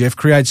to you, Geoff.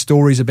 Create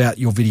stories about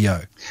your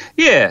video.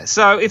 Yeah,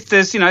 so if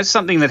there's, you know,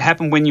 something that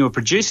happened when you were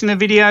producing the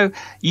video,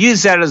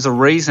 use that as a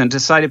reason to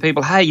say to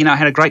people, hey, you know, I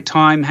had a great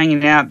time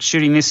hanging out,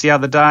 shooting this the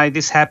other day,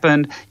 this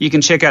happened, you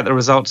can check out the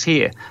results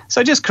here.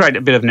 So just create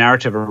a bit of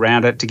narrative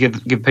around it to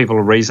give people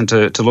a reason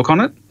to look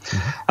on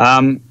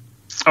it.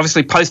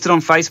 Obviously, post it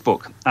on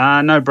Facebook.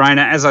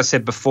 No-brainer. As I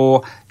said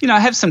before, you know,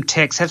 have some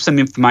text, have some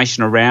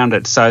information around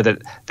it so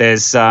that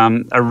there's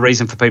a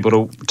reason for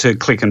people to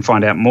click and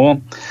find out more.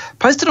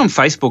 Post it on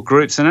Facebook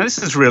groups, and this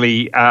is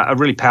really a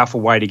really powerful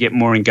way to get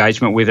more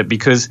engagement with it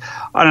because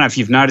I don't know if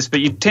you've noticed,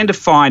 but you tend to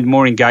find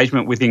more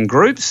engagement within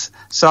groups.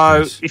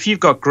 So if you've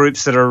got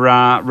groups that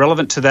are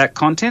relevant to that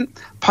content,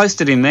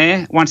 post it in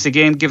there. Once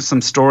again, give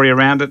some story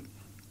around it.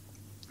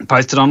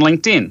 Post it on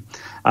LinkedIn.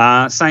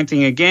 Same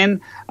thing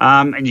again,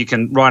 and you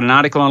can write an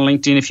article on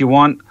LinkedIn if you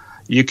want.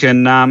 You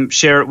can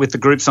share it with the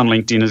groups on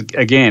LinkedIn.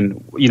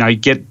 Again, you know,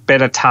 get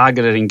better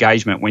targeted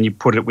engagement when you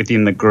put it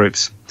within the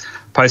groups.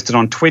 Post it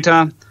on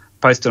Twitter.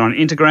 Post it on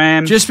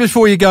Instagram. Just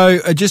before you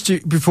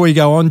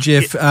go on,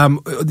 Geoff,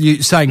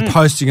 you're saying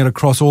posting it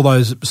across all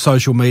those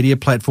social media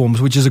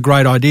platforms, which is a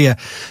great idea.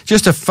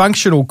 Just a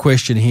functional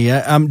question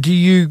here.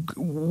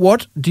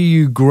 What do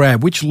you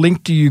grab? Which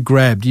link do you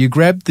grab? Do you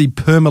grab the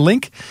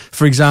permalink?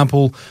 For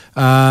example,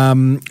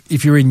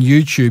 if you're in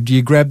YouTube, do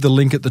you grab the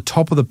link at the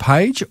top of the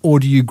page, or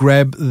do you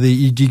go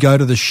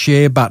to the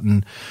share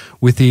button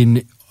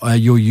within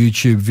your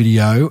YouTube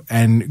video?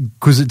 And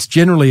because it's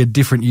generally a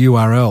different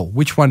URL,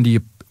 which one do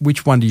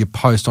you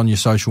post on your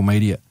social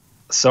media?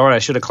 Sorry, I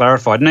should have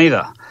clarified.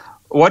 Neither.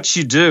 What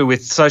you do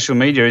with social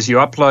media is you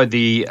upload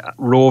the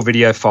raw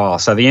video file,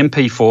 so the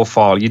MP4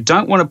 file. You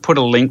don't want to put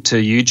a link to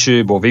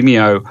YouTube or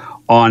Vimeo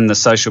on the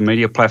social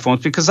media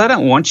platforms because they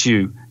don't want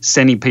you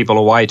sending people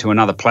away to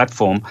another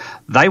platform.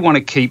 They want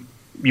to keep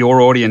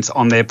your audience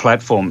on their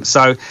platform.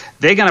 So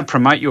they're going to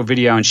promote your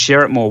video and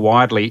share it more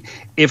widely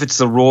if it's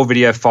the raw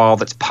video file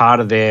that's part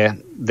of their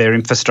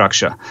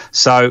infrastructure.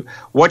 So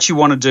what you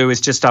want to do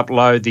is just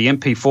upload the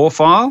MP4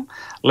 file,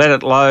 let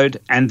it load,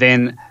 and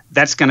then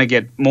that's going to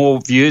get more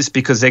views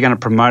because they're going to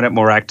promote it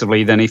more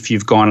actively than if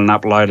you've gone and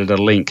uploaded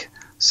a link.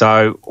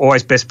 So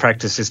always best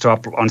practice is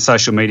on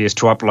social media is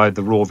to upload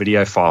the raw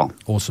video file.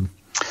 Awesome.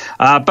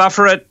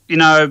 Buffer it, you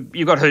know,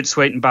 you've got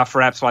Hootsuite and buffer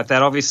apps like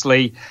that.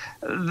 Obviously,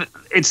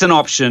 it's an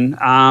option.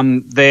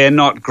 They're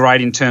not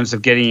great in terms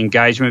of getting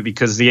engagement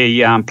because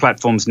the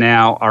platforms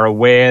now are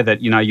aware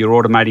that, you know, you're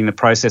automating the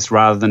process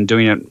rather than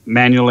doing it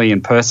manually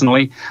and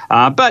personally.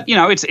 But, you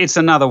know, it's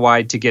another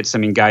way to get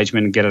some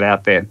engagement and get it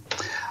out there.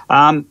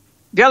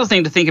 The other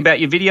thing to think about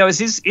your video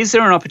is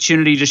there an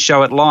opportunity to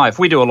show it live?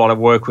 We do a lot of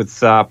work with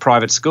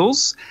private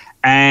schools,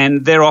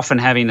 and they're often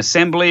having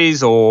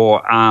assemblies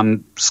or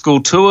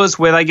school tours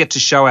where they get to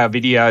show our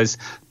videos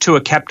to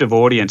a captive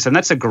audience, and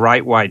that's a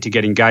great way to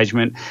get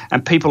engagement,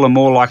 and people are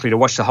more likely to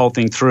watch the whole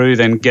thing through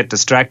than get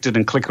distracted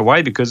and click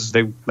away because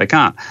they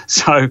can't.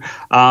 So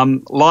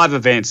live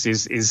events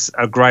is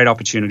a great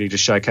opportunity to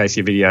showcase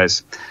your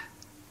videos.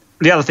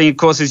 The other thing, of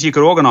course, is you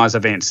could organise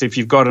events. If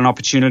you've got an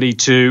opportunity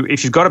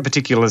if you've got a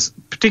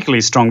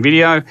particularly strong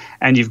video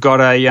and you've got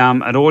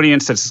an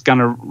audience that's going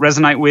to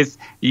resonate with,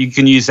 you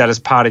can use that as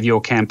part of your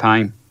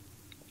campaign.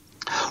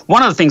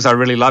 One of the things I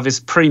really love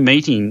is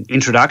pre-meeting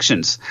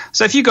introductions.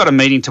 So if you've got a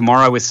meeting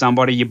tomorrow with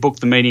somebody, you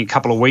booked the meeting a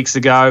couple of weeks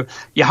ago,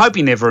 you're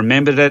hoping they've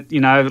remembered it,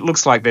 it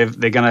looks like they're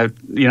going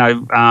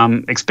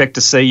to, expect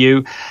to see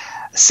you.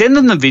 Send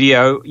them the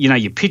video,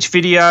 your pitch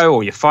video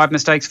or your 5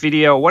 mistakes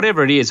video or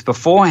whatever it is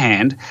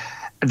beforehand,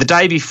 the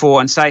day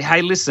before, and say,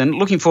 hey, listen,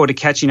 looking forward to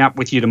catching up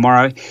with you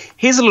tomorrow.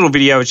 Here's a little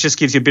video which just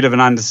gives you a bit of an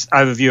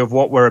overview of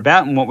what we're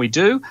about and what we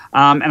do,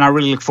 and I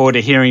really look forward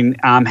to hearing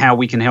how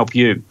we can help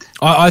you.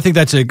 I think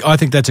that's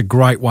a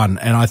great one,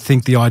 and I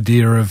think the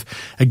idea of,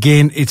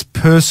 again, it's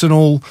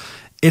personal.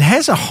 It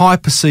has a high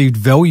perceived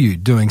value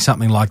doing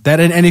something like that.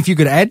 And if you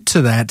could add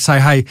to that,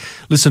 say, hey,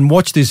 listen,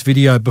 watch this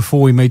video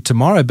before we meet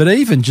tomorrow, but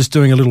even just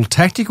doing a little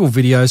tactical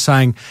video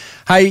saying,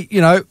 hey,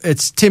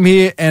 it's Tim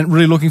here and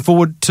really looking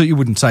forward to, you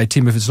wouldn't say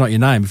Tim if it's not your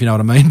name, if you know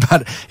what I mean,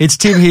 but it's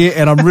Tim here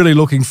and I'm really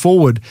looking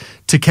forward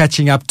to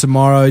catching up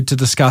tomorrow to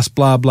discuss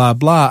blah, blah,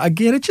 blah.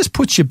 Again, it just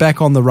puts you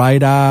back on the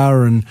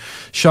radar and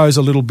shows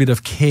a little bit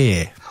of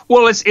care.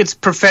 Well, it's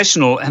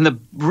professional, and the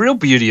real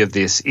beauty of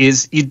this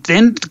is you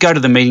then go to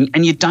the meeting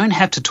and you don't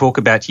have to talk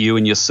about you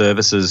and your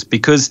services,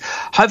 because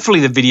hopefully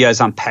the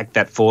videos unpack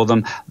that for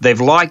them. They've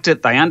liked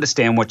it, they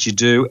understand what you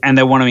do, and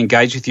they want to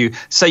engage with you.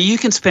 So you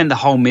can spend the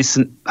whole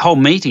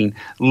meeting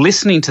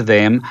listening to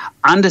them,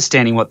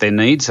 understanding what their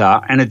needs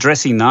are, and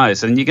addressing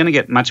those, and you're going to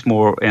get much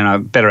more,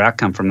 better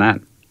outcome from that.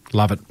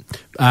 Love it.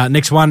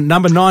 Next one,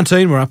 number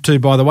 19 we're up to,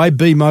 by the way,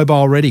 be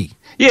mobile ready.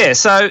 Yeah,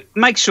 so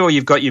make sure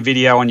you've got your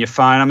video on your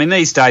phone. I mean,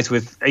 these days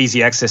with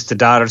easy access to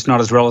data, it's not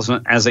as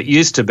relevant as it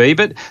used to be.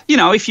 But,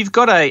 if you've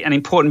got an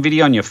important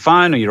video on your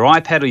phone or your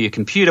iPad or your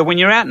computer, when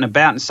you're out and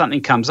about and something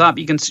comes up,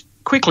 you can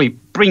quickly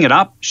bring it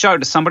up, show it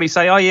to somebody,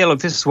 say, oh, yeah, look,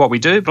 this is what we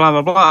do, blah,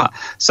 blah, blah.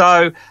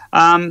 So,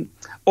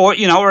 or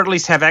at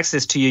least have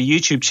access to your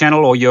YouTube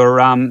channel or your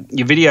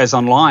videos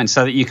online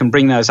so that you can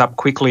bring those up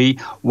quickly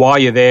while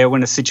you're there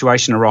when a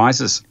situation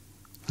arises.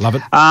 Love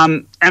it.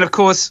 And, of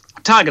course,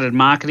 targeted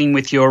marketing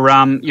with your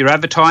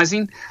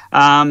advertising.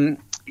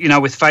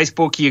 With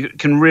Facebook, you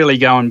can really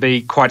go and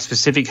be quite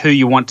specific who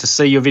you want to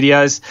see your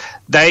videos.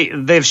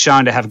 They've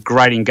shown to have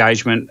great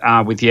engagement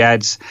with the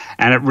ads,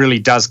 and it really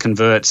does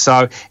convert.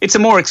 So it's a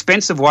more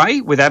expensive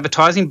way with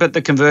advertising, but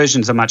the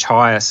conversions are much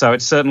higher. So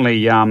it's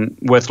certainly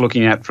worth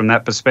looking at from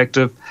that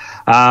perspective.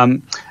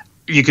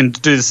 You can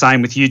do the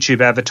same with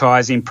YouTube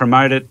advertising,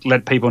 promote it,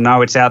 let people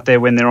know it's out there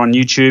when they're on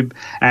YouTube,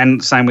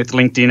 and same with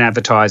LinkedIn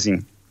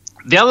advertising.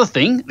 The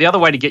other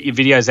way to get your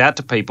videos out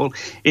to people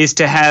is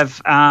to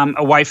have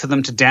a way for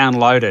them to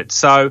download it.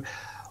 So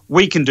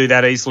we can do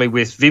that easily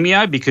with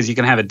Vimeo, because you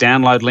can have a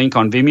download link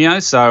on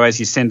Vimeo. So as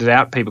you send it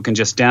out, people can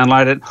just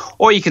download it,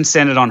 or you can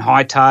send it on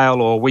Hightail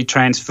or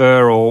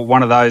WeTransfer or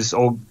one of those,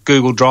 or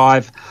Google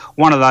Drive,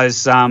 one of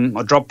those,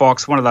 or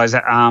Dropbox, one of those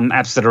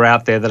apps that are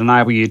out there that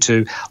enable you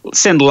to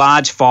send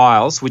large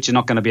files, which are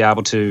not going to be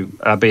able to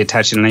be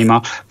attached in an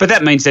email. But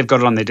that means they've got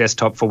it on their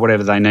desktop for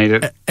whatever they need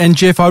it. And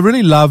Geoff, I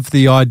really love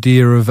the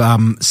idea of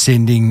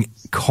sending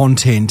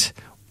content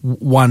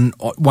one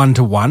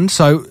to one.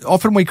 So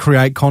often we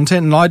create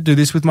content, and I do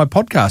this with my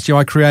podcast.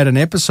 I create an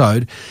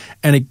episode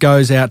and it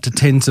goes out to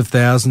tens of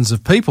thousands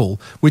of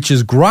people, which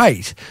is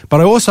great. But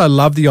I also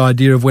love the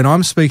idea of when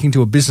I'm speaking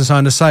to a business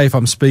owner, say if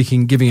I'm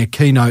giving a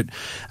keynote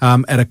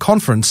at a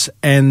conference,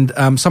 and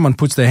someone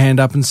puts their hand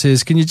up and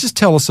says, can you just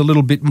tell us a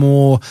little bit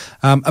more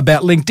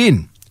about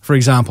LinkedIn, for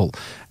example?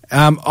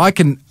 I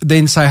can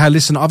then say, hey,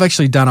 listen, I've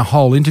actually done a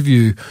whole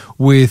interview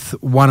with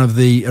one of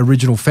the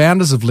original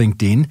founders of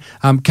LinkedIn.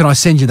 Can I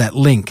send you that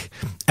link?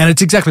 And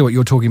it's exactly what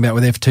you're talking about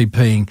with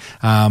FTPing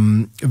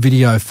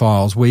video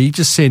files, where you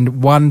just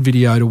send one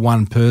video to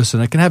one person.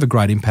 It can have a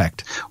great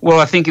impact. Well,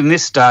 I think in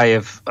this day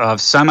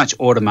of so much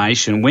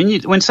automation,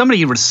 when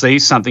somebody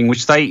receives something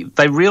which they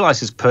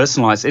realise is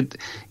personalised,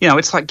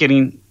 it's like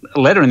getting a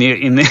letter in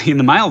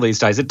the mail these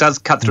days. It does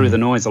cut through the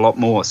noise a lot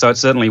more. So it's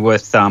certainly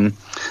worth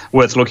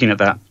looking at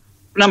that.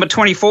 Number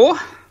 24,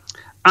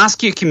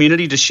 ask your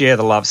community to share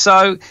the love.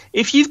 So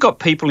if you've got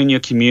people in your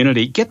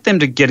community, get them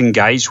to get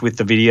engaged with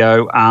the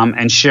video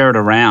and share it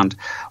around.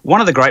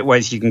 One of the great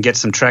ways you can get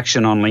some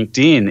traction on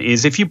LinkedIn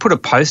is if you put a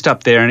post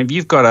up there, and if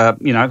you've got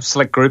a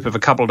select group of a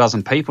couple of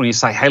dozen people and you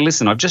say, hey,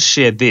 listen, I've just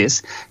shared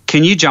this.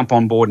 Can you jump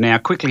on board now?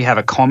 Quickly have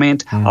a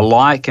comment, a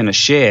like and a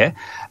share.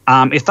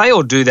 If they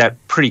all do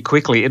that pretty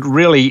quickly, it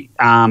really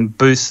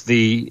boosts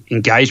the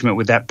engagement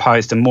with that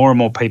post, and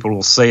more people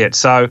will see it.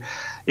 So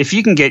if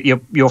you can get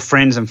your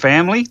friends and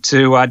family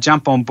to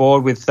jump on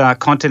board with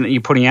content that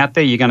you're putting out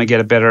there, you're going to get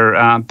a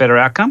better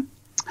outcome.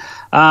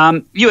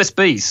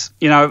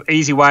 USBs,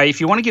 easy way.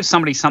 If you want to give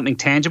somebody something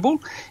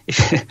tangible,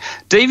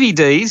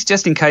 DVDs,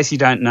 just in case you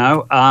don't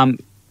know,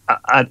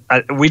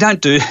 we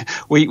don't do.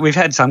 We've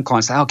had some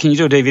clients say, "Oh, can you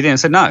do a DVD?" And I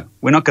said, "No,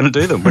 we're not going to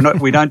do them.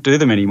 We don't do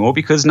them anymore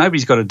because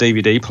nobody's got a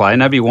DVD player.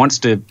 Nobody wants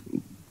to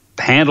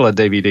handle a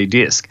DVD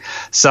disc.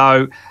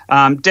 So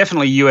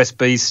definitely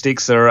USB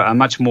sticks are a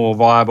much more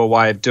viable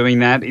way of doing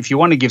that. If you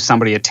want to give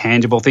somebody a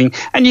tangible thing,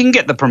 and you can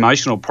get the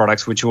promotional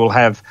products, which will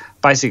have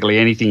basically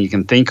anything you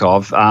can think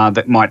of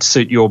that might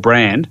suit your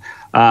brand.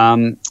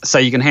 So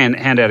you can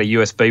hand out a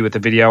USB with a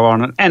video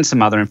on it and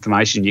some other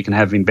information you can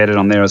have embedded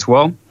on there as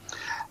well.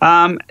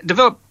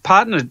 Develop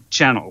partnership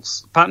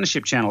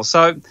channels.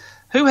 So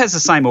who has the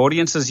same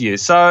audience as you?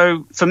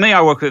 So for me,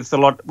 I work a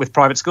lot with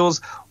private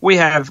schools. We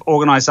have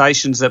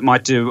organisations that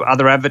might do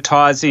other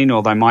advertising,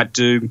 or they might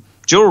do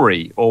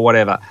jewellery or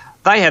whatever.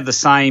 They have the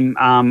same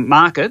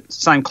market,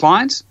 same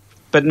clients,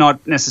 but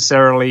not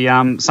necessarily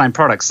same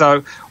products.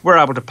 So we're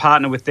able to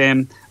partner with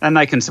them, and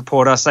they can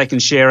support us. They can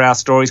share our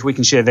stories. We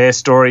can share their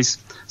stories.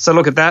 So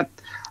look at that,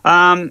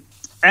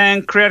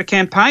 and create a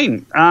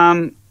campaign.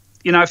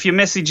 If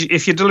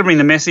you're delivering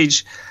the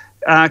message,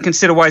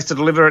 consider ways to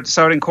deliver it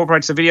so it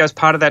incorporates the video as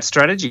part of that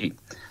strategy.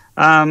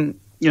 If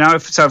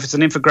it's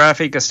an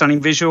infographic, a stunning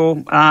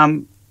visual,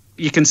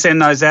 you can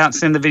send those out,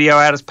 send the video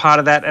out as part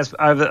of that as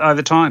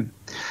over time.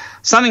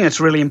 Something that's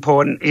really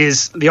important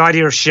is the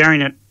idea of sharing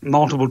it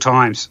multiple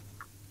times.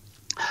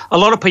 A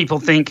lot of people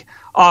think,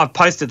 "Oh, I've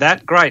posted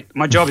that, great,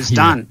 my job is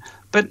done."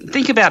 But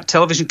think about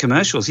television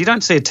commercials. You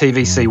don't see a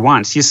TVC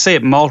once. You see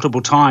it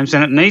multiple times,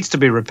 and it needs to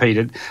be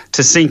repeated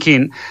to sink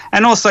in.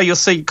 And also you'll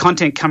see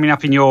content coming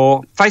up in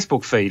your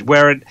Facebook feed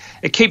where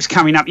it keeps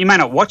coming up. You may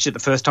not watch it the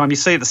first time. You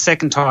see it the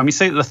second time. You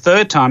see it the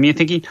third time. You're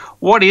thinking,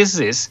 what is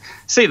this?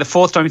 See it the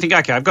fourth time. You think,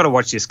 okay, I've got to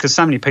watch this because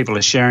so many people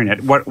are sharing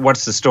it.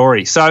 What's the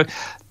story? So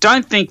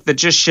don't think that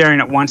just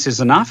sharing it once is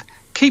enough.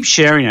 Keep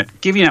sharing it,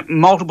 giving it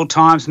multiple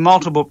times,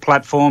 multiple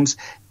platforms.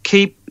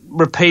 Keep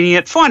repeating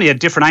it. Finding a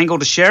different angle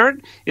to share it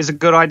is a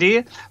good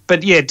idea.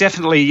 But, yeah,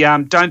 definitely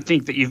don't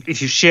think that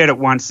if you've shared it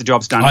once, the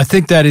job's done. I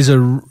think that is a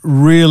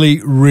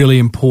really, really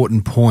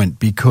important point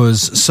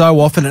because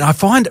so often, and I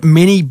find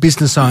many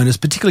business owners,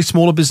 particularly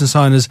smaller business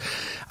owners,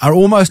 are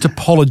almost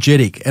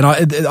apologetic. And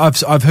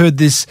I've heard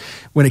this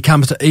when it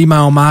comes to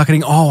email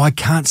marketing. Oh, I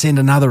can't send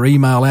another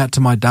email out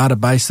to my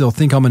database. They'll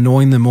think I'm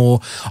annoying them, or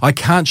I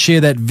can't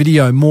share that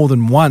video more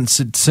than once.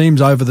 It seems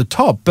over the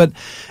top. But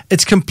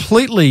it's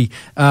completely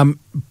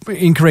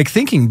incorrect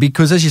thinking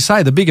because, as you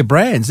say, the bigger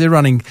brands, they're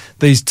running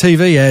these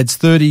TV ads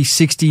 30,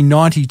 60,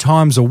 90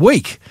 times a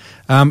week.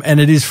 And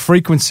it is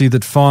frequency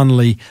that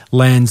finally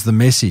lands the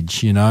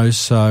message,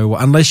 So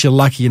unless you're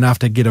lucky enough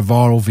to get a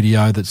viral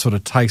video that sort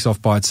of takes off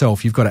by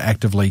itself, you've got to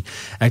actively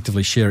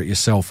share it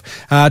yourself.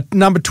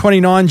 Number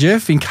 29,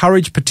 Geoff,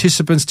 encourage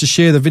participants to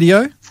share the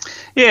video.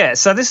 Yeah,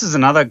 so this is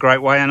another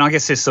great way, and I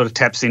guess this sort of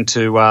taps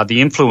into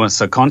the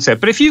influencer concept.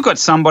 But if you've got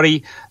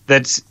somebody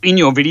that's in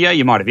your video,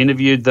 you might have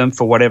interviewed them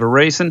for whatever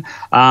reason,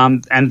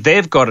 and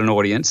they've got an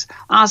audience,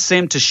 ask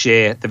them to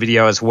share the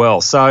video as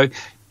well. So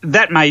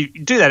that may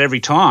do that every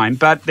time,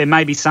 but there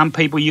may be some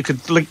people you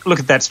could look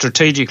at that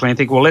strategically and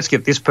think, well, let's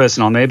get this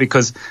person on there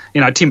because,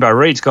 Timbo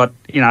Reid's got,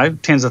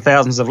 tens of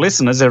thousands of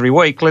listeners every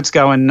week. Let's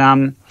go and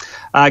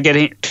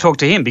talk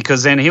to him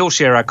because then he'll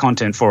share our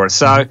content for us.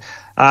 So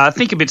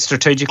think a bit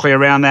strategically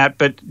around that,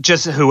 but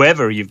just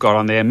whoever you've got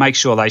on there, make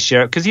sure they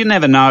share it because you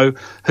never know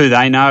who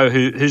they know,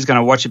 who's going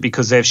to watch it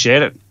because they've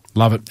shared it.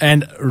 Love it.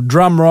 And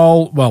drum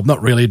roll, well,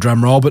 not really a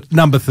drum roll, but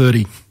number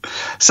 30.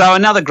 So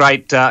another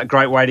great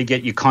way to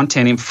get your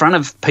content in front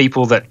of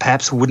people that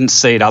perhaps wouldn't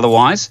see it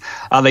otherwise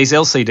are these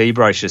LCD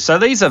brochures. So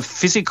these are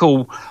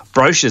physical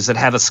brochures that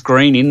have a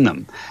screen in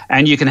them,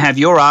 and you can have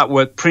your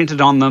artwork printed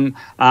on them.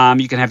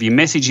 You can have your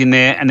message in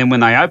there, and then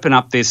when they open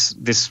up this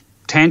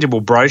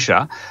tangible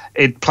brochure,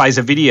 it plays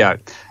a video.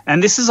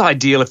 And this is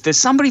ideal if there's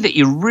somebody that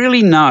you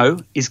really know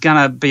is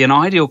going to be an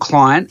ideal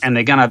client and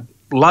they're going to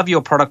love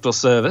your product or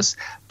service,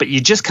 but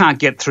you just can't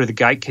get through the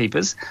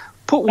gatekeepers.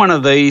 Put one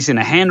of these in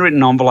a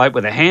handwritten envelope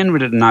with a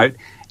handwritten note.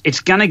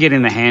 It's going to get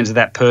in the hands of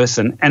that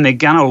person and they're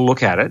going to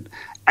look at it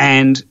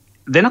and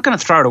they're not going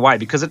to throw it away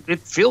because it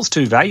feels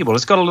too valuable.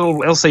 It's got a little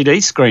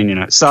LCD screen in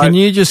it. So can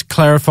you just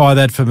clarify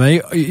that for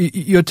me?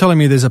 You're telling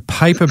me there's a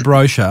paper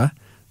brochure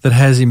that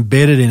has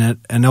embedded in it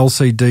an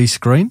LCD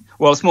screen?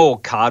 Well, it's more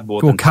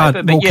cardboard than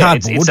paper, but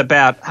cardboard. It's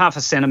about half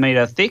a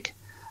centimetre thick.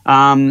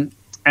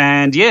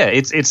 And yeah,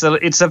 it's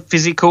a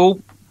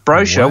physical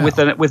brochure with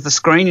the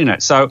screen in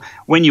it. So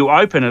when you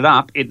open it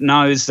up, it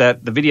knows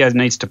that the video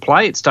needs to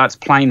play. It starts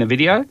playing the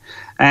video,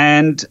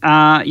 and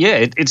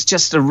it's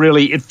just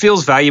it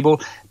feels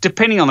valuable.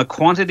 Depending on the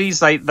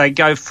quantities, they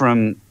go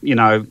from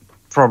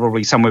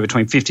probably somewhere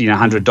between $50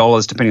 and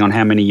 $100 depending on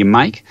how many you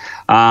make.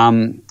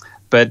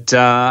 That's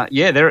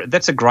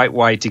a great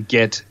way to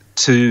get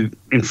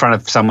in front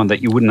of someone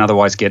that you wouldn't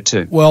otherwise get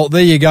to. Well,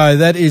 there you go.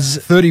 That is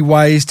 30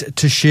 ways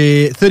to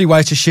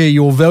share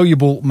your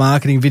valuable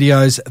marketing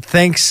videos.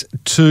 Thanks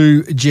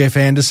to Geoff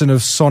Anderson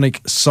of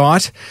Sonic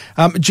Sight.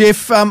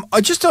 Geoff,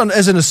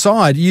 as an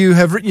aside, you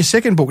have written your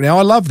second book now.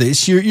 I love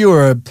this.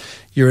 You're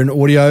an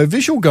audio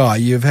visual guy.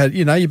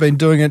 You've been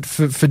doing it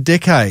for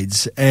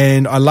decades,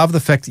 and I love the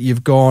fact that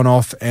you've gone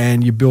off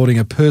and you're building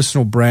a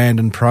personal brand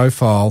and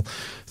profile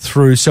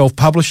through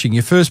self-publishing.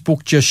 Your first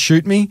book, Just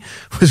Shoot Me,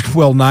 was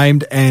well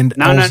named. And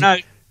No.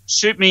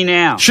 Shoot Me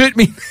Now. Shoot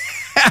Me.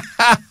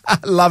 I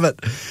love it.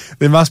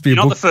 There must be You're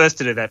a book. not the first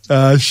to do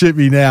that. Shoot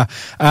Me Now.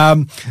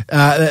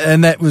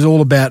 And that was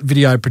all about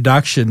video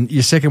production.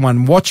 Your second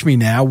one, Watch Me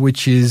Now,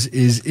 which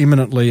is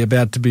imminently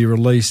about to be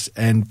released,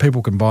 and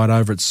people can buy it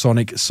over at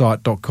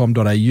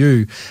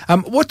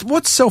sonicsight.com.au.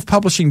 What's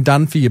self-publishing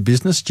done for your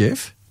business,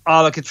 Geoff?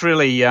 Oh, look, it's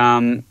really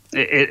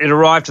it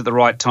arrived at the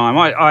right time.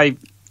 I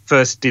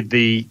first did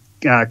the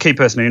Key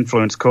Person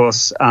Influence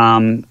course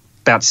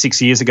about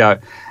 6 years ago,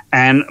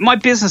 and my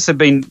business had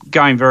been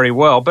going very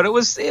well, but it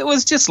was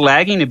just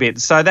lagging a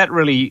bit. So that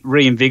really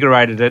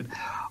reinvigorated it.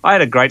 I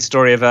had a great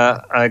story of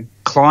a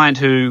client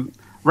who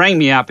rang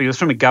me up. He was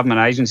from a government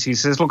agency. He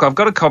says, "Look, I've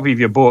got a copy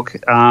of your book,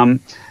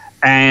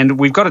 and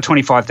we've got a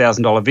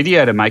 $25,000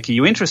 video to make. Are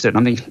you interested?" And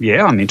I'm thinking,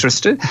 yeah, I'm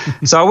interested.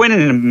 So I went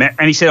in and met,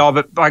 and he said, "Oh,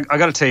 but I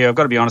got to tell you, I've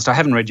got to be honest, I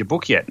haven't read your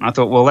book yet." And I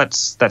thought, well,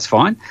 that's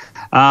fine.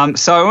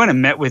 So I went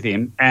and met with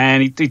him,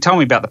 and he told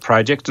me about the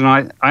project, and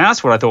I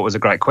asked what I thought was a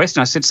great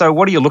question. I said, "So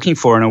what are you looking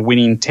for in a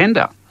winning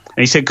tender?"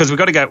 And he said, "Because we've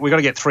got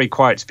to get 3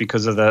 quotes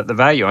because of the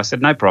value." I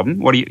said, "No problem.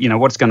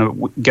 What's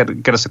going to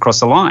get us across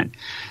the line?"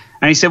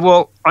 And he said,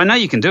 "Well, I know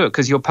you can do it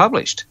because you're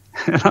published."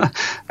 And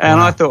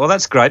I thought, well,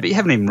 that's great, but you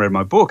haven't even read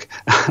my book.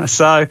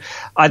 So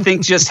I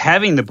think just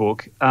having the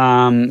book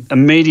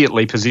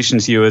immediately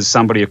positions you as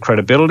somebody of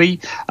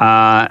credibility,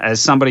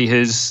 as somebody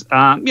who's,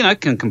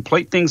 can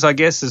complete things, I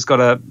guess, has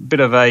got a bit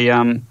of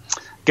a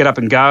get up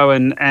and go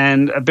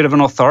and a bit of an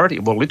authority,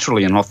 well,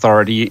 literally an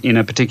authority in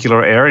a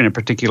particular area, in a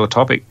particular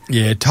topic.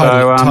 Yeah,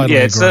 totally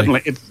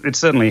agree. It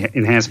certainly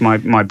enhanced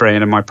my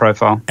brand and my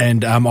profile.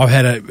 And I've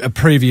had a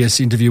previous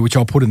interview, which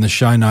I'll put in the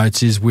show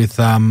notes, is with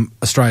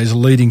Australia's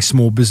leading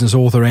small business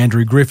author,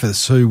 Andrew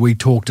Griffiths, who we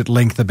talked at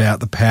length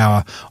about the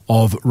power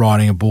of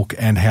writing a book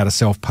and how to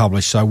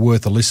self-publish, so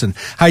worth a listen.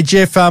 Hey,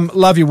 Geoff,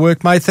 love your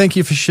work, mate. Thank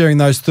you for sharing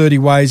those 30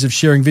 ways of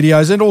sharing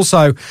videos, and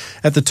also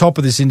at the top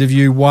of this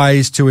interview,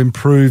 ways to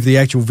improve the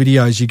actual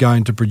videos you're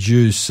going to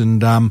produce,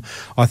 and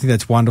I think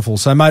that's wonderful.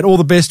 So, mate, all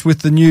the best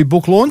with the new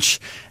book launch,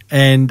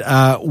 and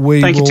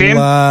we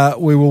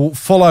will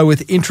follow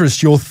with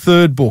interest your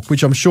third book,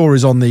 which I'm sure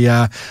is on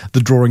the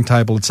drawing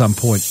table at some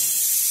point.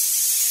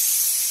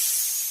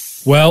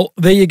 Well,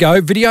 there you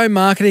go. Video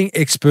marketing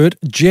expert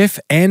Geoff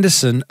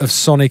Anderson of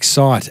Sonic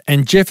Sight.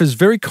 And Geoff has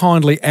very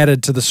kindly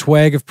added to the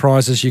swag of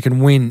prizes you can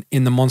win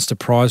in the Monster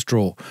Prize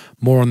Draw.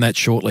 More on that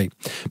shortly.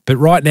 But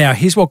right now,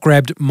 here's what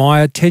grabbed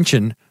my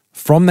attention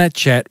from that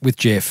chat with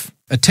Geoff.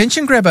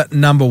 Attention grabber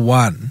number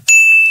 1.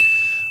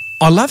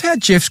 I love how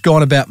Geoff's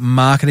gone about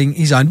marketing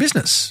his own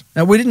business.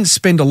 Now, we didn't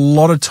spend a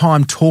lot of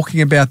time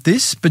talking about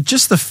this, but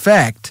just the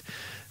fact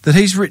that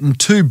he's written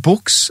 2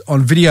 books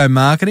on video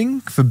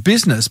marketing for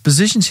business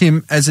positions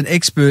him as an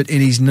expert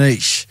in his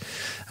niche.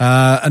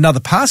 Another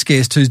past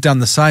guest who's done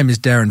the same is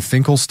Darren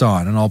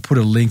Finkelstein, and I'll put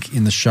a link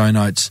in the show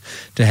notes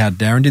to how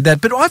Darren did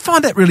that. But I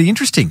find that really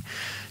interesting.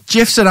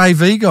 Geoff's an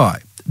AV guy.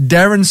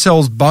 Darren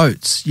sells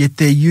boats, yet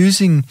they're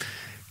using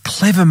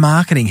clever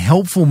marketing,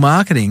 helpful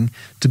marketing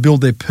to build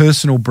their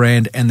personal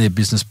brand and their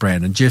business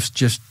brand. And Geoff's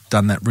just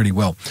done that really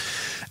well.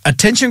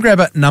 Attention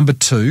grabber number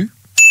 2.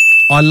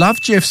 I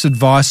love Geoff's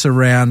advice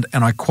around,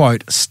 and I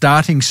quote,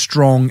 starting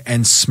strong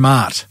and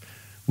smart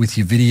with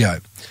your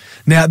video.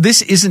 Now,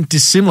 this isn't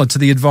dissimilar to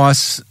the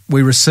advice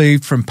we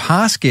received from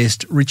past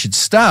guest Richard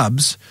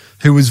Stubbs,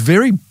 who was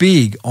very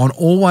big on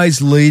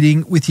always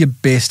leading with your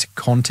best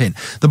content.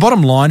 The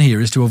bottom line here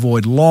is to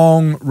avoid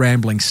long,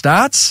 rambling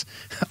starts.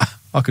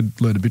 I could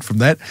learn a bit from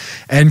that,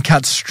 and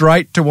cut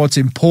straight to what's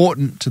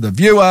important to the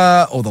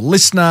viewer or the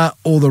listener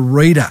or the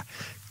reader.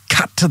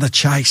 Cut to the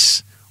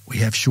chase. We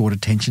have short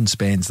attention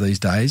spans these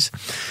days.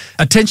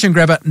 Attention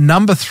grabber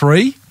number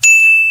 3.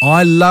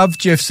 I love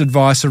Geoff's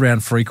advice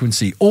around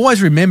frequency.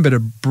 Always remember to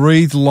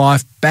breathe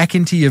life back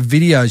into your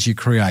videos you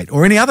create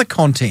or any other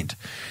content.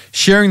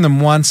 Sharing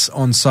them once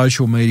on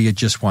social media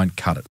just won't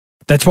cut it.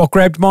 That's what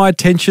grabbed my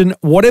attention.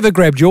 Whatever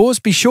grabbed yours,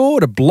 be sure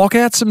to block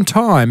out some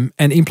time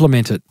and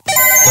implement it.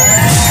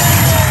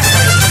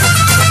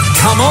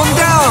 Come on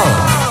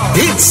down.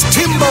 It's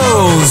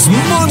Timbo's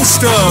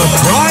Monster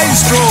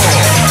Prize Draw.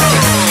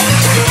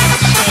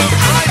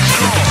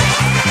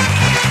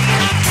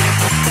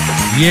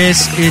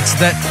 Yes, it's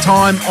that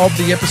time of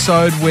the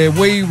episode where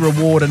we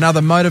reward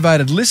another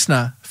motivated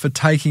listener for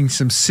taking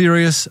some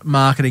serious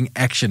marketing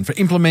action, for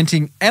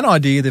implementing an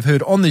idea they've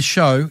heard on this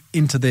show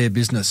into their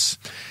business.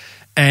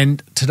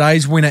 And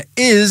today's winner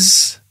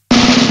is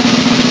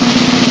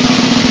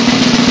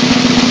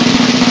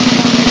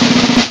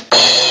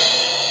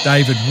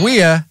David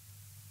Weir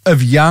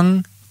of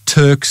Young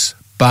Turks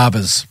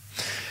Barbers.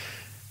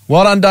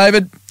 Well done,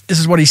 David. This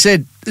is what he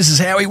said. This is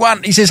how he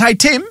won. He says, "Hey,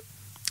 Tim,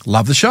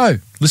 love the show.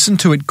 Listen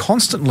to it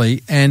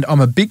constantly, and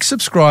I'm a big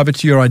subscriber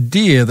to your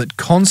idea that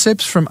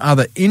concepts from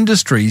other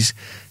industries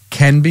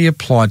can be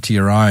applied to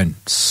your own."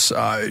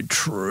 So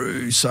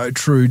true,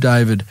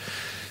 David.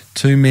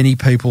 Too many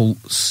people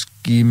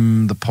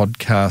skim the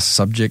podcast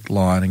subject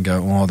line and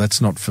go, "Oh,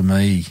 that's not for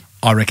me."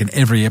 I reckon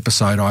every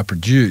episode I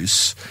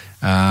produce,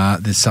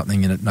 there's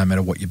something in it, no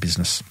matter what your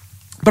business.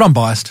 But I'm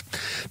biased.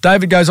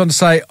 David goes on to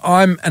say,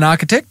 "I'm an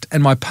architect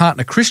and my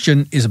partner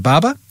Christian is a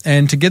barber,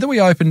 and together we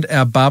opened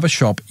our barber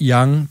shop,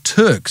 Young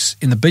Turks,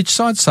 in the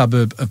beachside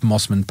suburb of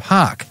Mossman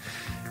Park.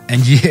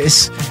 And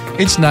yes,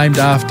 it's named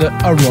after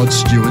a Rod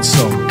Stewart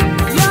song."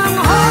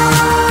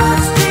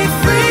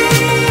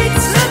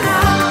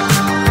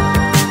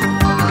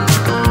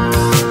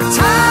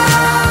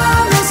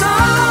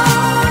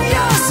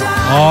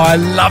 Oh, I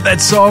love that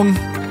song.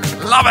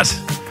 Love it.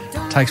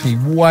 Takes me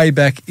way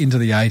back into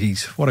the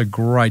 80s. What a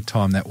great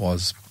time that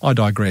was. I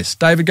digress.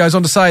 David goes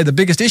on to say, "The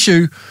biggest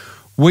issue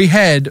we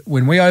had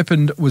when we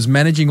opened was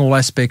managing all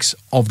aspects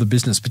of the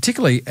business,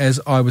 particularly as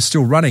I was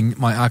still running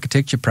my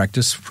architecture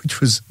practice,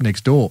 which was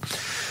next door.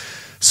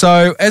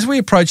 So as we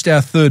approached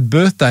our 3rd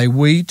birthday,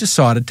 we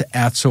decided to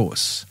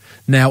outsource.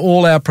 Now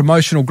all our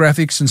promotional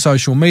graphics and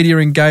social media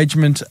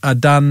engagement are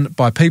done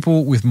by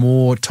people with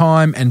more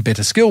time and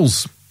better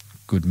skills."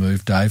 Good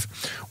move, Dave.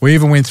 "We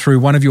even went through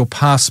one of your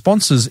past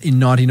sponsors in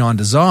 99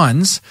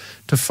 Designs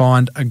to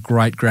find a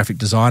great graphic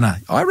designer."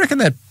 I reckon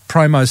that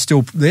promo's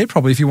still there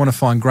probably if you want to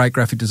find great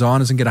graphic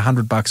designers and get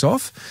 $100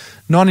 off.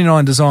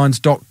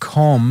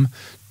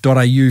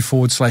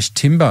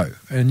 99designs.com.au/Timbo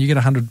and you get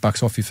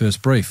 $100 off your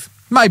first brief.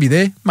 Maybe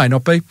there, may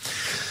not be.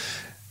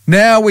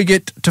 Now we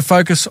get to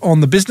focus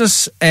on the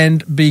business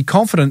and be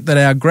confident that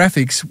our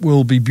graphics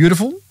will be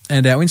beautiful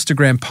and our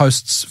Instagram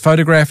posts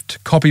photographed,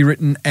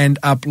 copywritten and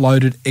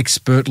uploaded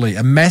expertly.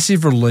 A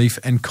massive relief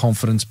and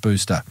confidence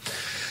booster.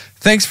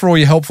 Thanks for all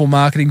your helpful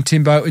marketing,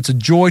 Timbo. It's a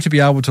joy to be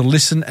able to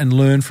listen and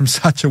learn from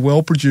such a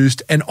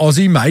well-produced and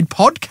Aussie-made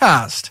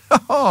podcast."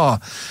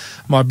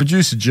 My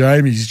producer,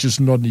 Jamie's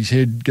just nodding his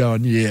head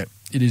going, yeah,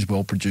 it is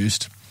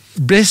well-produced.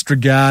 Best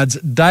regards,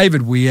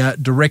 David Weir,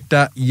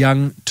 Director,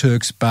 Young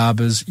Turks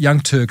Barbers.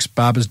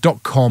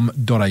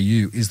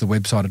 youngturksbarbers.com.au is the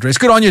website address.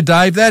 Good on you,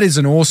 Dave. That is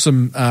an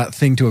awesome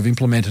thing to have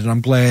implemented, and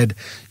I'm glad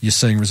you're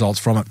seeing results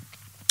from it.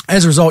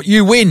 As a result,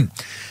 you win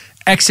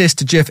access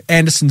to Geoff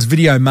Anderson's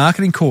video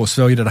marketing course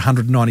valued at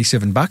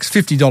 $197,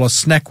 $50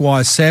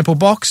 Snackwise sample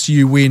box.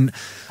 You win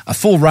a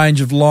full range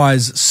of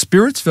Lies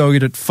spirits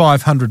valued at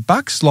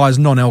 $500, Lies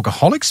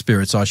non-alcoholic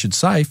spirits, I should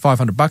say,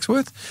 $500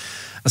 worth.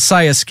 A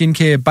Saya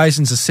Skincare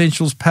Basins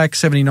Essentials pack,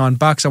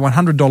 $79, a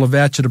 $100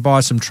 voucher to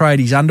buy some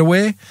tradies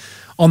underwear.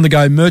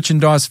 On-the-go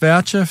merchandise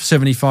voucher,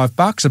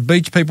 $75, a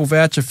Beach People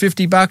voucher,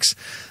 $50,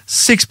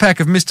 6-pack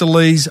of Mr.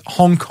 Lee's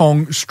Hong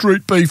Kong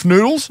street beef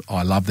noodles.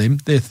 I love them.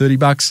 They're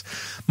 $30.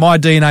 My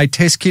DNA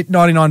test kit,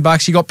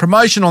 $99. You got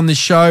promotion on this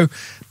show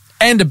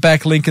and a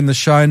backlink in the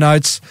show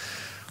notes.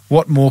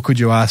 What more could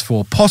you ask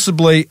for?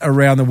 Possibly a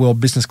round the world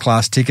business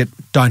class ticket.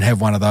 Don't have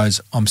one of those.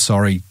 I'm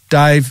sorry.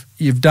 Dave,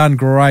 you've done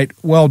great.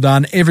 Well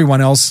done. Everyone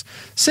else,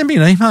 send me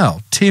an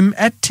email,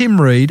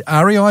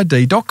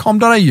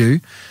 tim@timreid.com.au.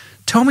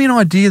 Tell me an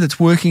idea that's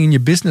working in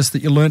your business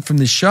that you learnt from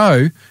this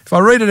show. If I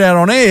read it out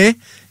on air,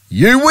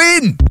 you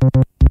win.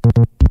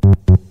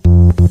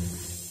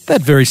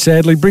 That very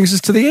sadly brings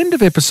us to the end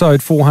of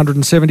episode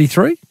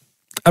 473.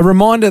 A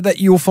reminder that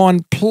you'll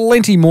find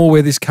plenty more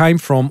where this came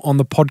from on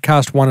the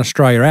Podcast One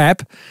Australia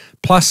app,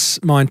 plus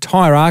my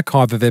entire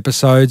archive of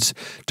episodes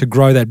to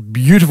grow that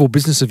beautiful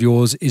business of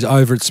yours is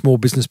over at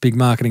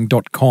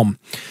smallbusinessbigmarketing.com.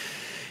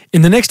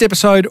 In the next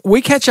episode,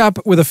 we catch up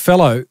with a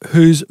fellow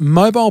whose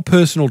mobile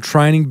personal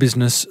training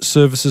business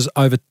services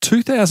over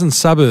 2,000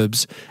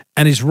 suburbs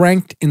and is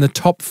ranked in the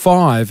top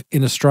 5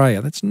 in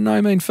Australia. That's no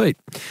mean feat.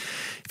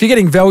 If you're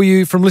getting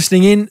value from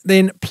listening in,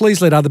 then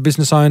please let other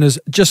business owners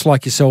just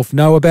like yourself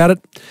know about it.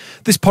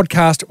 This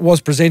podcast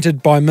was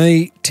presented by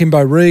me,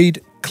 Timbo Reid,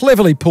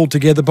 cleverly pulled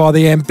together by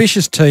the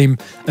ambitious team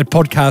at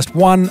Podcast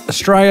One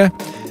Australia.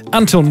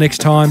 Until next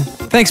time,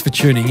 thanks for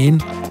tuning in.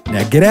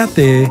 Now get out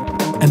there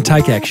and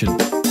take action.